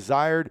if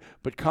desired,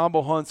 but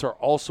combo hunts are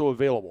also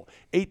available.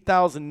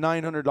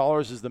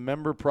 $8,900 is the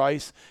member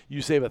price.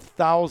 You save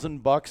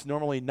 $1,000,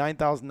 normally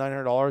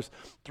 $9,900.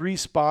 3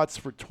 spots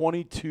for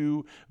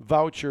 22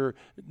 voucher,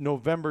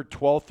 November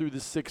 12th through the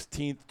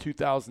 16th,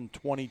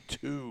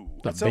 2022.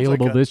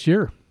 Available this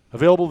year.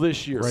 Available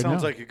this year. Right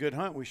Sounds now. like a good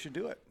hunt. We should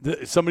do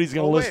it. Somebody's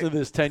going to listen wait. to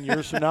this 10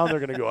 years from now, and they're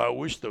going to go, I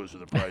wish those were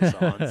the price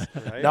hunts.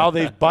 Right? Now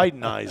they've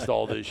Bidenized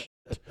all this shit.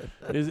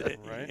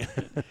 Right.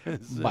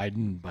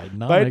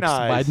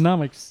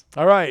 Bidenomics.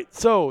 All right.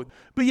 So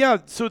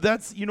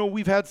that's,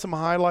 we've had some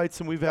highlights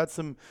and we've had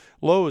some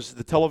lows.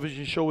 The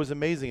television show was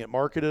amazing. It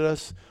marketed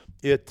us.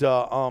 It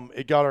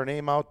got our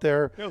name out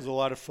there. It was a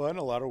lot of fun,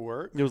 a lot of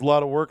work. It was a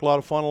lot of work, a lot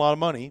of fun, a lot of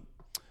money.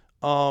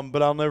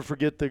 But I'll never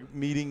forget the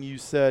meeting you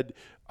said,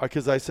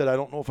 because I said, I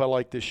don't know if I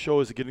like this show.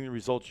 Is it getting the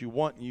results you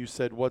want? And you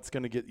said, what's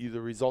going to get you the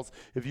results?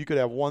 If you could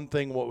have one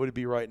thing, what would it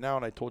be right now?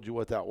 And I told you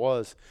what that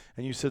was.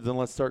 And you said, then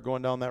let's start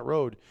going down that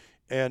road.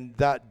 And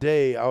that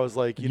day, I was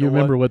like, you know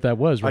remember what that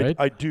was, right?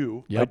 I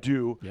do. Yep. I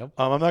do. Yep.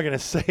 I'm not going to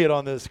say it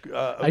on this.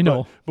 I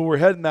know. But we're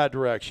heading that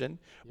direction.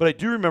 But I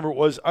do remember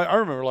I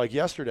remember like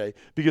yesterday,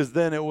 because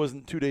then it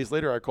wasn't 2 days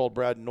later I called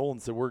Brad and Nolan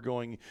and said, we're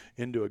going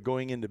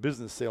into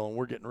business sale and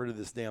we're getting rid of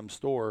this damn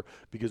store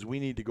because we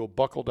need to go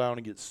buckle down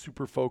and get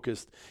super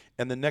focused.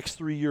 And the next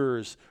 3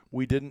 years,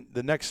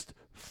 the next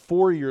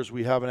 4 years,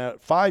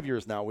 5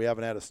 years now, we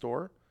haven't had a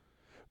store.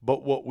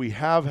 But what we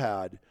have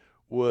had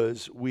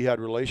was we had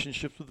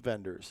relationships with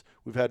vendors.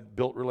 We've had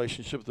built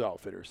relationships with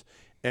outfitters.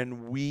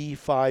 And we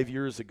 5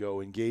 years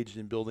ago engaged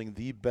in building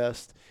the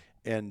best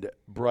and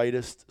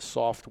brightest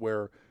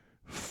software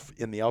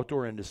in the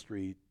outdoor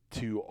industry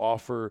to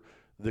offer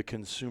the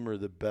consumer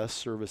the best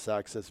service,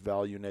 access,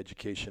 value, and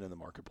education in the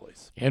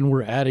marketplace. And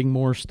we're adding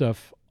more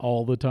stuff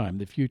all the time.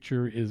 The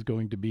future is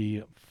going to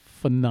be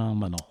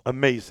phenomenal.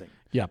 Amazing.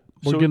 Yeah.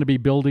 We're going to be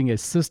building a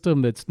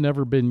system that's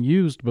never been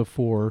used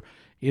before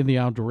in the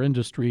outdoor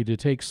industry to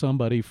take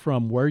somebody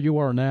from where you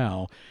are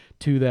now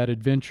to that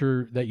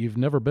adventure that you've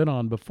never been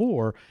on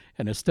before,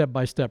 and a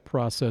step-by-step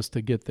process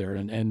to get there.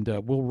 And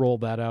we'll roll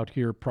that out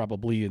here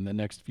probably in the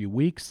next few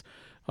weeks,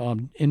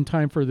 in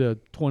time for the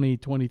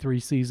 2023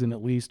 season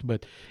at least.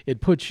 But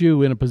it puts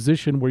you in a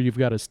position where you've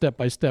got a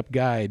step-by-step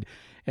guide,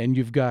 and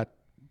you've got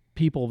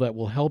people that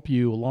will help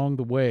you along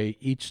the way,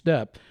 each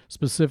step,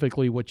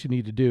 specifically what you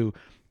need to do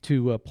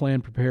to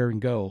plan, prepare,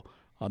 and go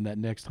on that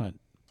next hunt.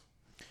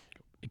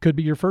 It could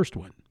be your first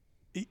one.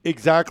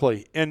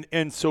 Exactly.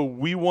 And so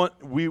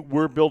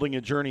we're building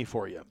a journey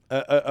for you,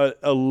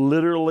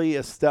 literally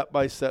a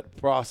step-by-step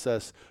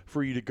process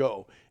for you to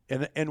go.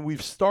 And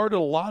we've started a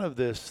lot of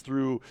this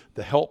through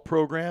the HELP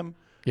program.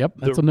 Yep,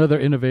 that's another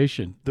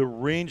innovation. The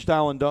Range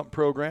Dial and Dump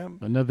program.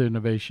 Another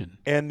innovation.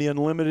 And the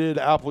Unlimited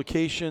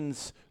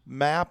Applications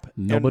map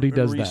Nobody and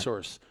does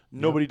resource. that.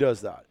 Nobody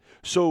does that.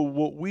 So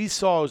what we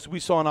saw is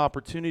an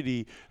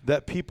opportunity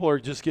that people are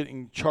just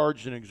getting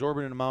charged an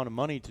exorbitant amount of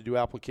money to do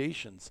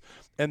applications.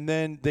 And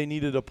then they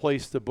needed a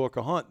place to book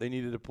a hunt. They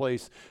needed a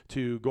place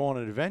to go on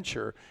an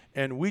adventure.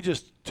 And we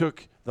just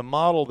took the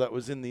model that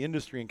was in the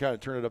industry and kind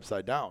of turned it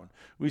upside down.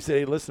 We said,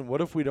 hey, listen, what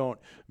if we don't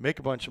make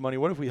a bunch of money?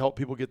 What if we help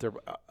people get their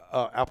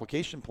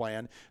application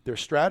plan, their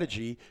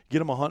strategy, get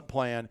them a hunt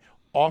plan,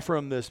 offer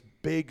them this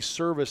big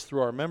service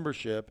through our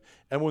membership,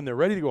 and when they're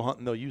ready to go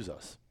hunting, they'll use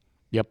us.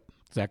 Yep,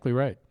 exactly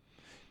right.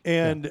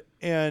 And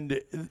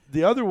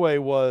the other way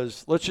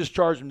was, let's just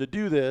charge them to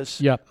do this.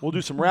 Yep. We'll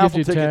do some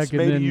raffle tickets. Digitech,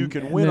 Maybe then- you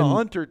can and win a then-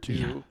 hunt or two.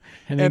 yeah.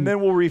 And then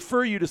we'll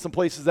refer you to some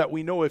places that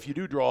we know if you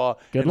do draw.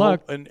 Good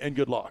luck. And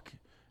good luck.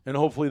 And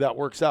hopefully that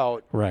works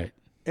out. Right.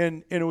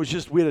 And it was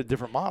just, we had a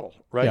different model,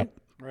 right? Yep.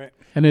 Right.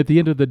 And at the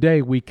end of the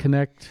day, we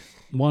connect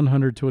one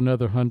hunter to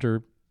another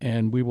hunter,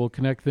 and we will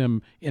connect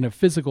them in a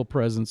physical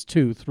presence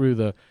too through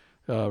the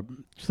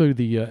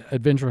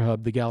Adventure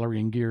Hub, the gallery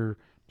and gear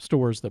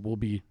stores that will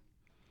be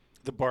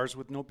The bars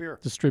with no beer.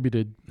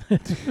 distributed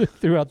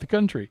throughout the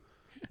country.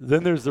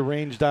 Then there's the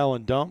Range Dial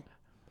and Dump.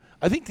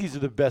 I think these are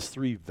the best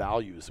 3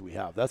 values we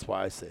have. That's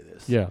why I say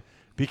this. Yeah.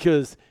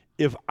 Because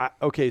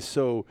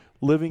so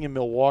living in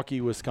Milwaukee,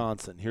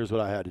 Wisconsin, here's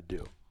what I had to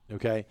do.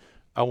 Okay.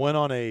 I went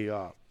on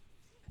a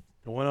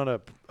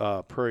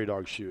prairie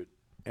dog shoot,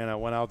 and I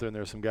went out there, and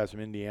there were some guys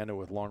from Indiana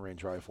with long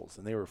range rifles,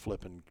 and they were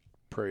flipping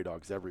prairie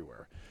dogs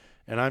everywhere.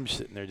 And I'm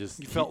sitting there just.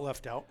 You felt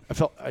left out.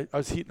 I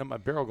was heating up my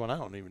barrel going, I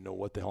don't even know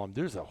what the hell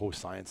there's a whole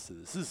science to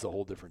this. This is a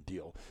whole different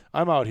deal.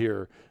 I'm out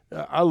here.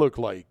 I look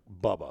like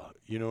Bubba,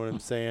 you know what I'm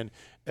saying,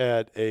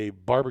 at a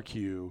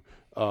barbecue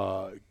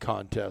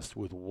contest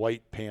with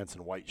white pants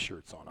and white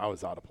shirts on. I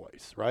was out of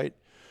place, right?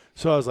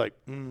 So I was like,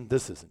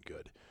 this isn't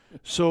good.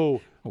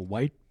 So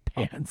White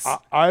pants.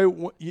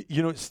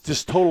 it's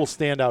just total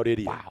standout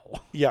idiot.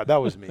 Wow. Yeah, that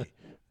was me.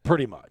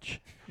 pretty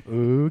much.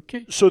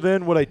 Okay. So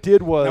then what I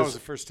did That was was the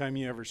first time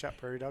you ever shot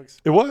prairie dogs?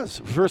 it was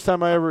the first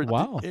time I ever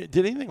Wow. did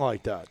anything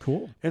like that.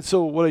 Cool. And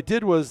so what I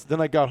did was then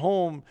I got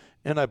home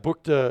and I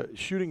booked a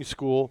shooting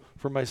school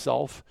for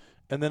myself.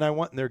 And then I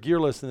went in their gear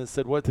list and it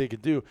said what they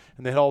could do.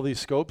 And they had all these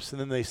scopes. And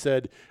then they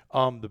said,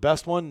 the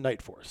best one,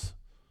 Night Force.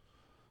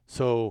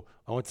 So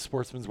I went to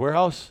Sportsman's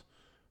Warehouse.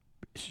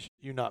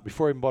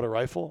 Before I even bought a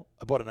rifle,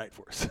 I bought a Night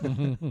Force.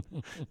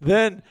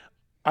 Then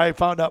I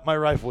found out my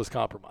rifle was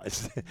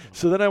compromised.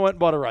 So then I went and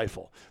bought a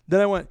rifle.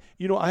 Then I went,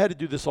 I had to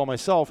do this all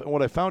myself. And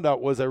what I found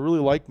out was I really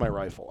liked my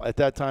rifle. At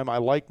that time, I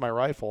liked my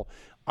rifle.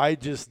 I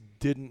just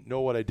didn't know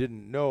what I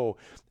didn't know.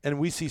 And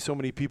we see so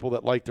many people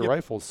that like their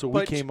rifles. So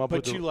we came up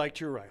with But you liked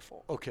your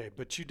rifle. Okay,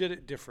 but you did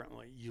it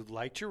differently. You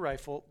liked your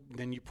rifle,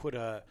 then you put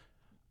a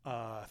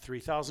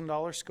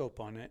 $3,000 scope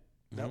on it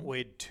that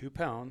weighed 2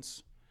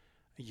 pounds.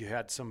 You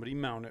had somebody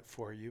mount it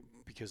for you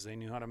because they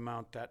knew how to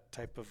mount that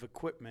type of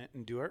equipment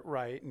and do it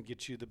right and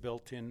get you the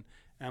built-in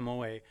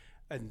MOA.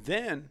 And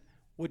then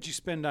what'd you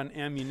spend on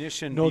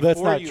ammunition? No, that's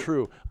before not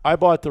true. I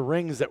bought the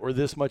rings that were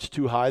this much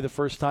too high the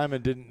first time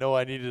and didn't know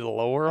I needed to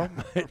lower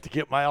them to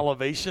get my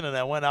elevation. And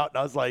I went out and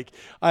I was like,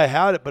 I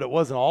had it, but it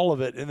wasn't all of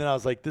it. And then I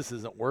was like, this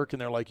isn't working.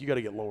 They're like, you got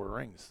to get lower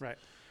rings. Right.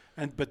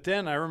 But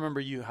then I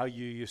remember how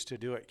you used to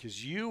do it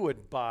because you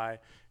would buy,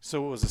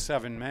 so it was a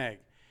 7 mag,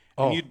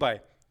 and you'd buy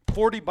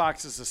 40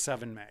 boxes of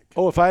 7 mag.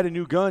 Oh, if I had a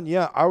new gun,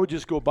 yeah, I would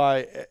just go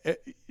buy.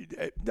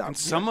 And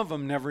some of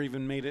them never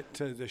even made it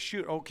to the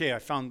shoot. Okay, I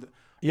found.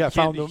 Yeah, I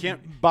found the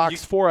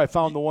box 4. I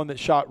found the one that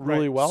shot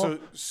really well.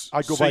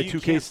 I'd go buy 2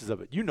 cases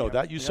of it. You know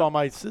that. You saw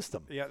my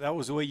system. Yeah, that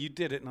was the way you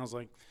did it. And I was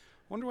like,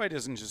 wonder why it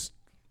doesn't just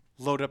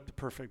load up the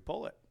perfect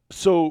bullet.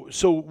 So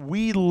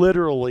we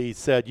literally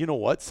said, you know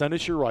what, send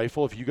us your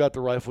rifle if you got the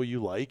rifle you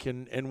like,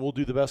 and we'll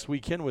do the best we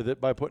can with it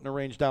by putting a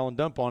range dial and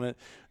dump on it.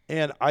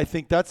 And I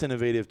think that's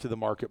innovative to the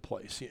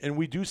marketplace. And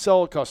we do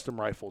sell custom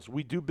rifles.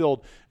 We do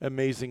build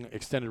amazing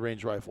extended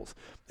range rifles.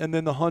 And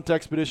then the Hunt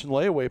Expedition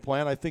layaway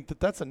plan, I think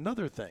that's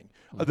another thing.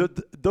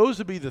 Those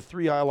would be the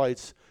 3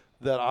 highlights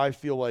that I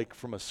feel like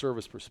from a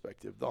service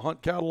perspective. The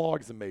Hunt catalog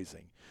is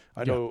amazing.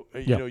 I know,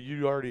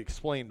 you already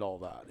explained all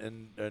that,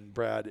 and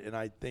Brad, and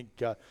I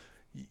think,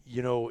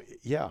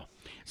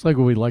 It's like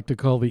what we like to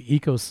call the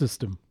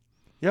ecosystem.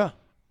 Yeah.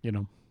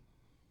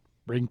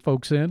 Bring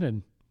folks in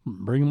and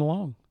bring them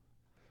along.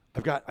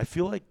 I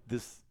feel like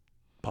this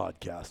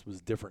podcast was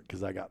different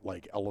because I got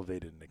like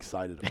elevated and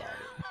excited about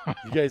it.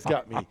 You guys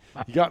got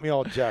me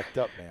all jacked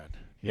up, man.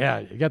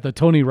 Yeah, you got the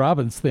Tony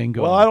Robbins thing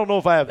going. Well, I don't know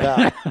if I have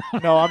that.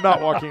 No, I'm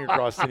not walking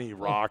across any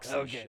rocks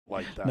and shit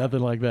like that.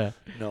 Nothing like that.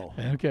 No.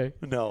 Okay.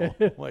 No.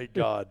 My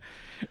God.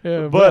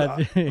 Yeah,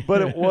 But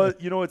it was,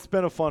 it's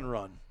been a fun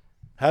run,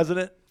 hasn't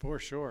it? For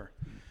sure.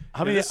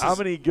 How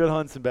many good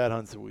hunts and bad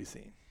hunts have we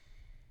seen?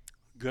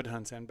 Good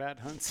hunts and bad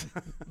hunts.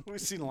 We've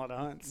seen a lot of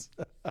hunts.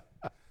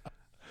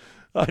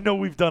 I know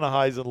we've done a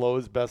highs and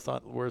lows, best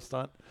hunt, worst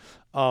hunt.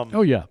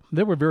 Oh yeah,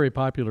 they were very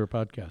popular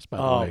podcasts, by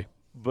the way.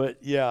 But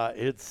yeah,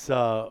 it's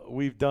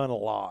we've done a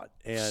lot,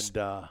 and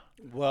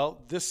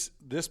well, this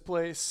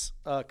place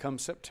come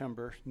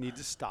September, need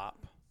to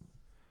stop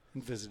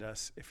and visit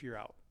us if you're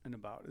out and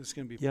about. This is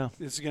going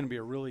to be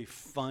a really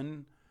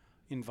fun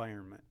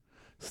environment.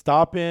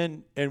 Stop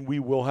in, and we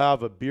will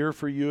have a beer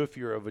for you if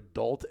you're of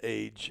adult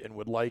age and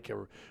would like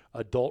a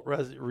adult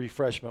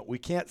refreshment. We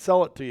can't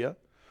sell it to you.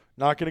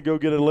 Not going to go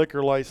get a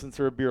liquor license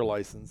or a beer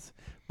license,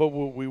 but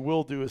what we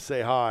will do is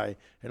say hi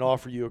and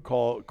offer you a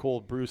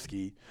cold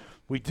brewski.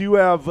 We do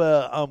have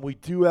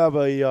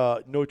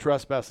a no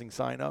trespassing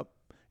sign up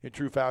in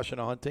true fashion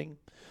of hunting.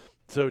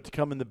 So to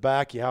come in the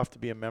back, you have to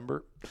be a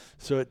member.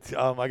 So it's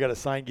I got a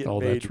sign getting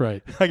made. Oh, that's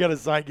right. I got a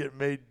sign getting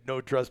made.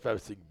 No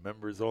trespassing,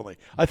 members only.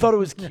 I thought it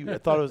was cute. I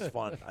thought it was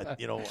fun.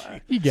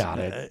 You got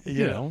it.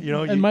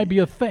 It might be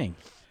a thing.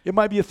 It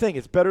might be a thing.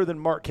 It's better than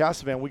Mark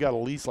Casavan. We got a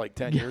lease like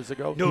 10 years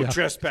ago. No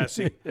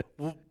trespassing.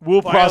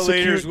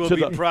 Violators will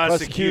be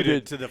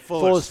prosecuted to the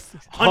fullest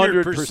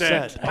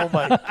 100%. Oh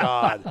my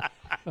God.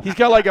 He's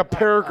got like a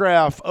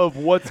paragraph of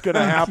what's going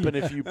to happen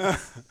if you.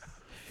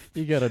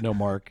 You got to know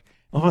Mark.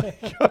 Oh my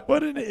God,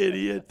 what an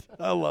idiot.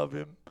 I love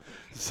him.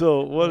 So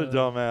what a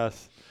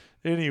dumbass.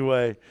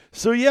 Anyway,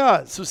 so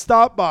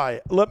stop by.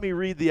 Let me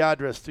read the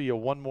address to you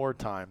one more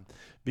time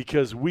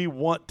because we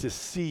want to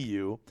see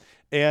you.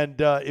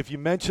 And if you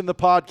mention the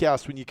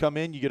podcast when you come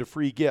in, you get a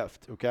free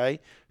gift,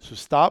 okay? So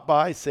stop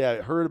by, say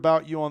I heard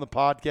about you on the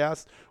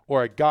podcast,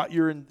 or I got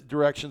your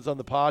directions on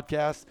the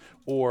podcast,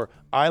 or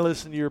I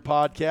listened to your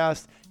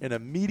podcast, and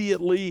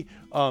immediately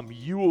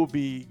you will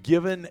be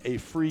given a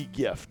free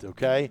gift,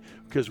 okay?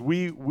 Because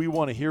we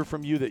want to hear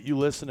from you that you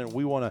listen, and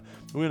we're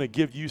going to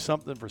give you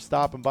something for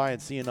stopping by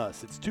and seeing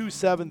us. It's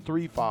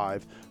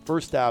 2735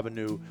 First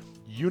Avenue,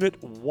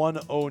 Unit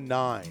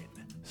 109.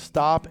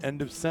 Stop,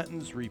 end of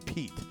sentence,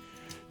 repeat.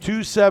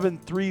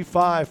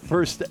 2735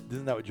 First.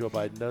 Isn't that what Joe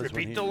Biden does?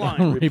 Repeat the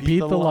line.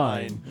 Repeat the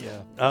line.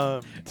 Yeah.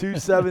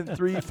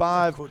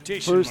 2735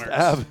 First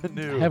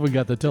Avenue. I haven't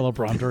got the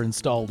teleprompter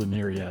installed in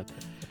here yet,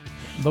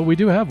 but we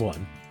do have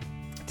one.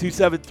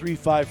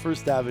 2735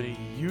 First Avenue,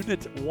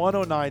 Unit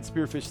 109,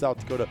 Spearfish, South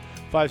Dakota,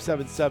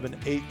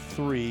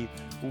 57783.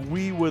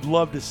 We would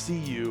love to see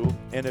you.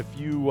 And if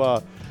you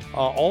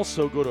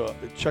also go to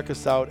check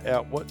us out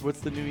at what's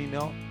the new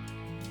email?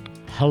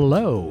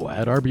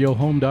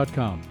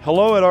 hello@rbohome.com.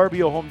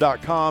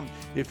 hello@rbohome.com.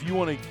 If you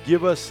want to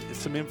give us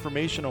some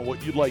information on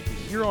what you'd like to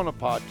hear on a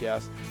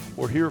podcast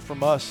or hear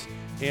from us,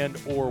 and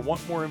or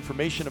want more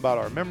information about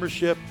our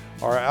membership,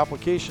 our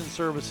application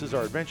services,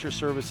 our adventure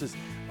services,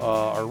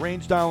 our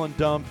range dial and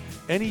dump,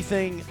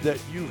 anything that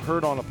you've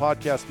heard on a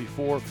podcast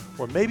before,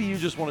 or maybe you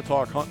just want to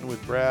talk hunting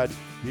with Brad,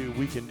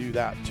 we can do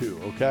that too,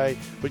 okay?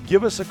 But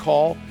give us a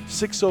call,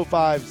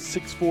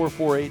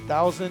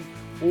 605-644-8000,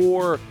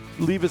 or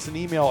leave us an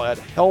email at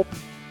hello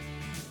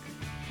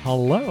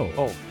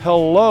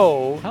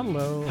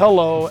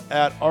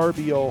at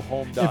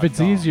rbohome.com. If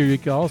it's easier, you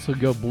can also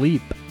go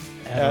bleep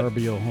at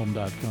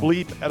rbohome.com.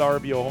 Bleep at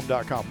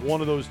rbohome.com.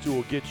 One of those two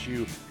will get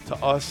you to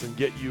us and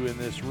get you in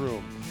this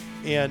room.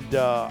 And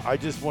I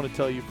just want to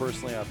tell you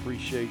personally, I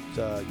appreciate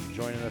you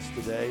joining us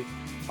today.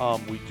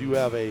 We do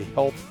have a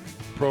help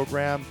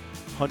program,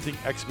 Hunting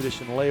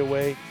Expedition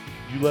Layaway.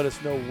 You let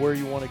us know where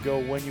you want to go,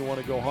 when you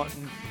want to go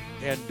hunting,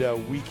 and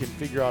we can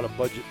figure out a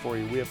budget for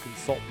you. We have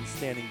consultants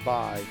standing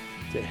by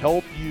to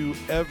help you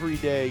every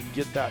day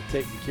get that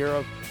taken care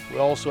of. We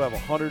also have a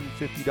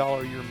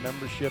 $150 a year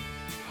membership,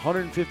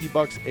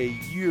 $150 a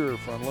year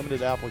for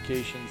unlimited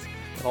applications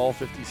in all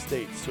 50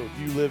 states. So if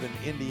you live in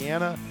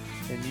Indiana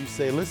and you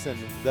say, listen,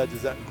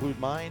 does that include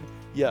mine?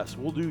 Yes,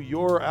 we'll do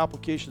your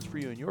applications for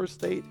you in your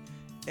state,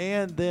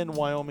 and then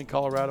Wyoming,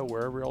 Colorado,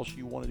 wherever else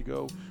you wanted to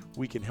go,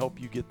 we can help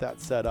you get that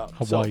set up.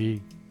 Hawaii,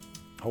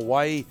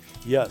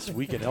 yes,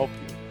 we can help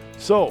you.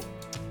 So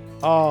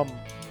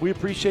we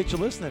appreciate you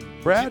listening.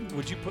 Brad?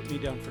 Would you put me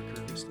down for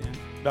Kyrgyzstan?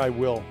 I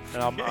will,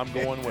 and I'm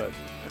going with.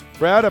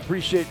 Brad, I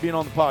appreciate being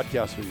on the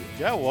podcast with you.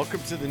 Yeah, welcome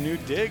to the new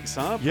digs,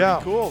 huh? Yeah.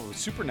 Pretty cool.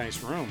 Super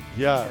nice room.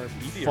 Yeah, Our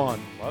media fun.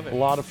 room. Love it. A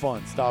lot of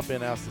fun. Stop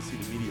in, ask to see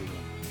the media room.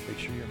 Make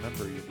sure you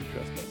remember you'll be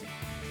trespassing.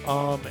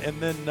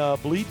 And then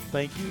Bleep,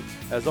 thank you.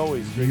 As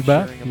always, great You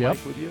bet. sharing a Yep.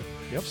 mic with you.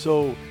 Yep.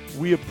 So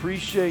we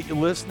appreciate you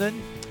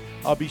listening.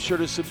 Be sure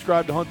to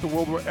subscribe to Hunt the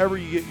World wherever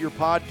you get your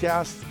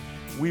podcasts.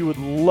 We would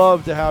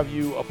love to have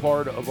you a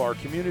part of our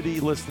community,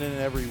 listening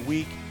every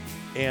week.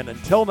 And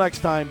until next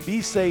time,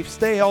 be safe,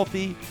 stay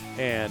healthy,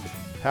 and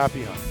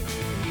happy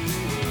hunting.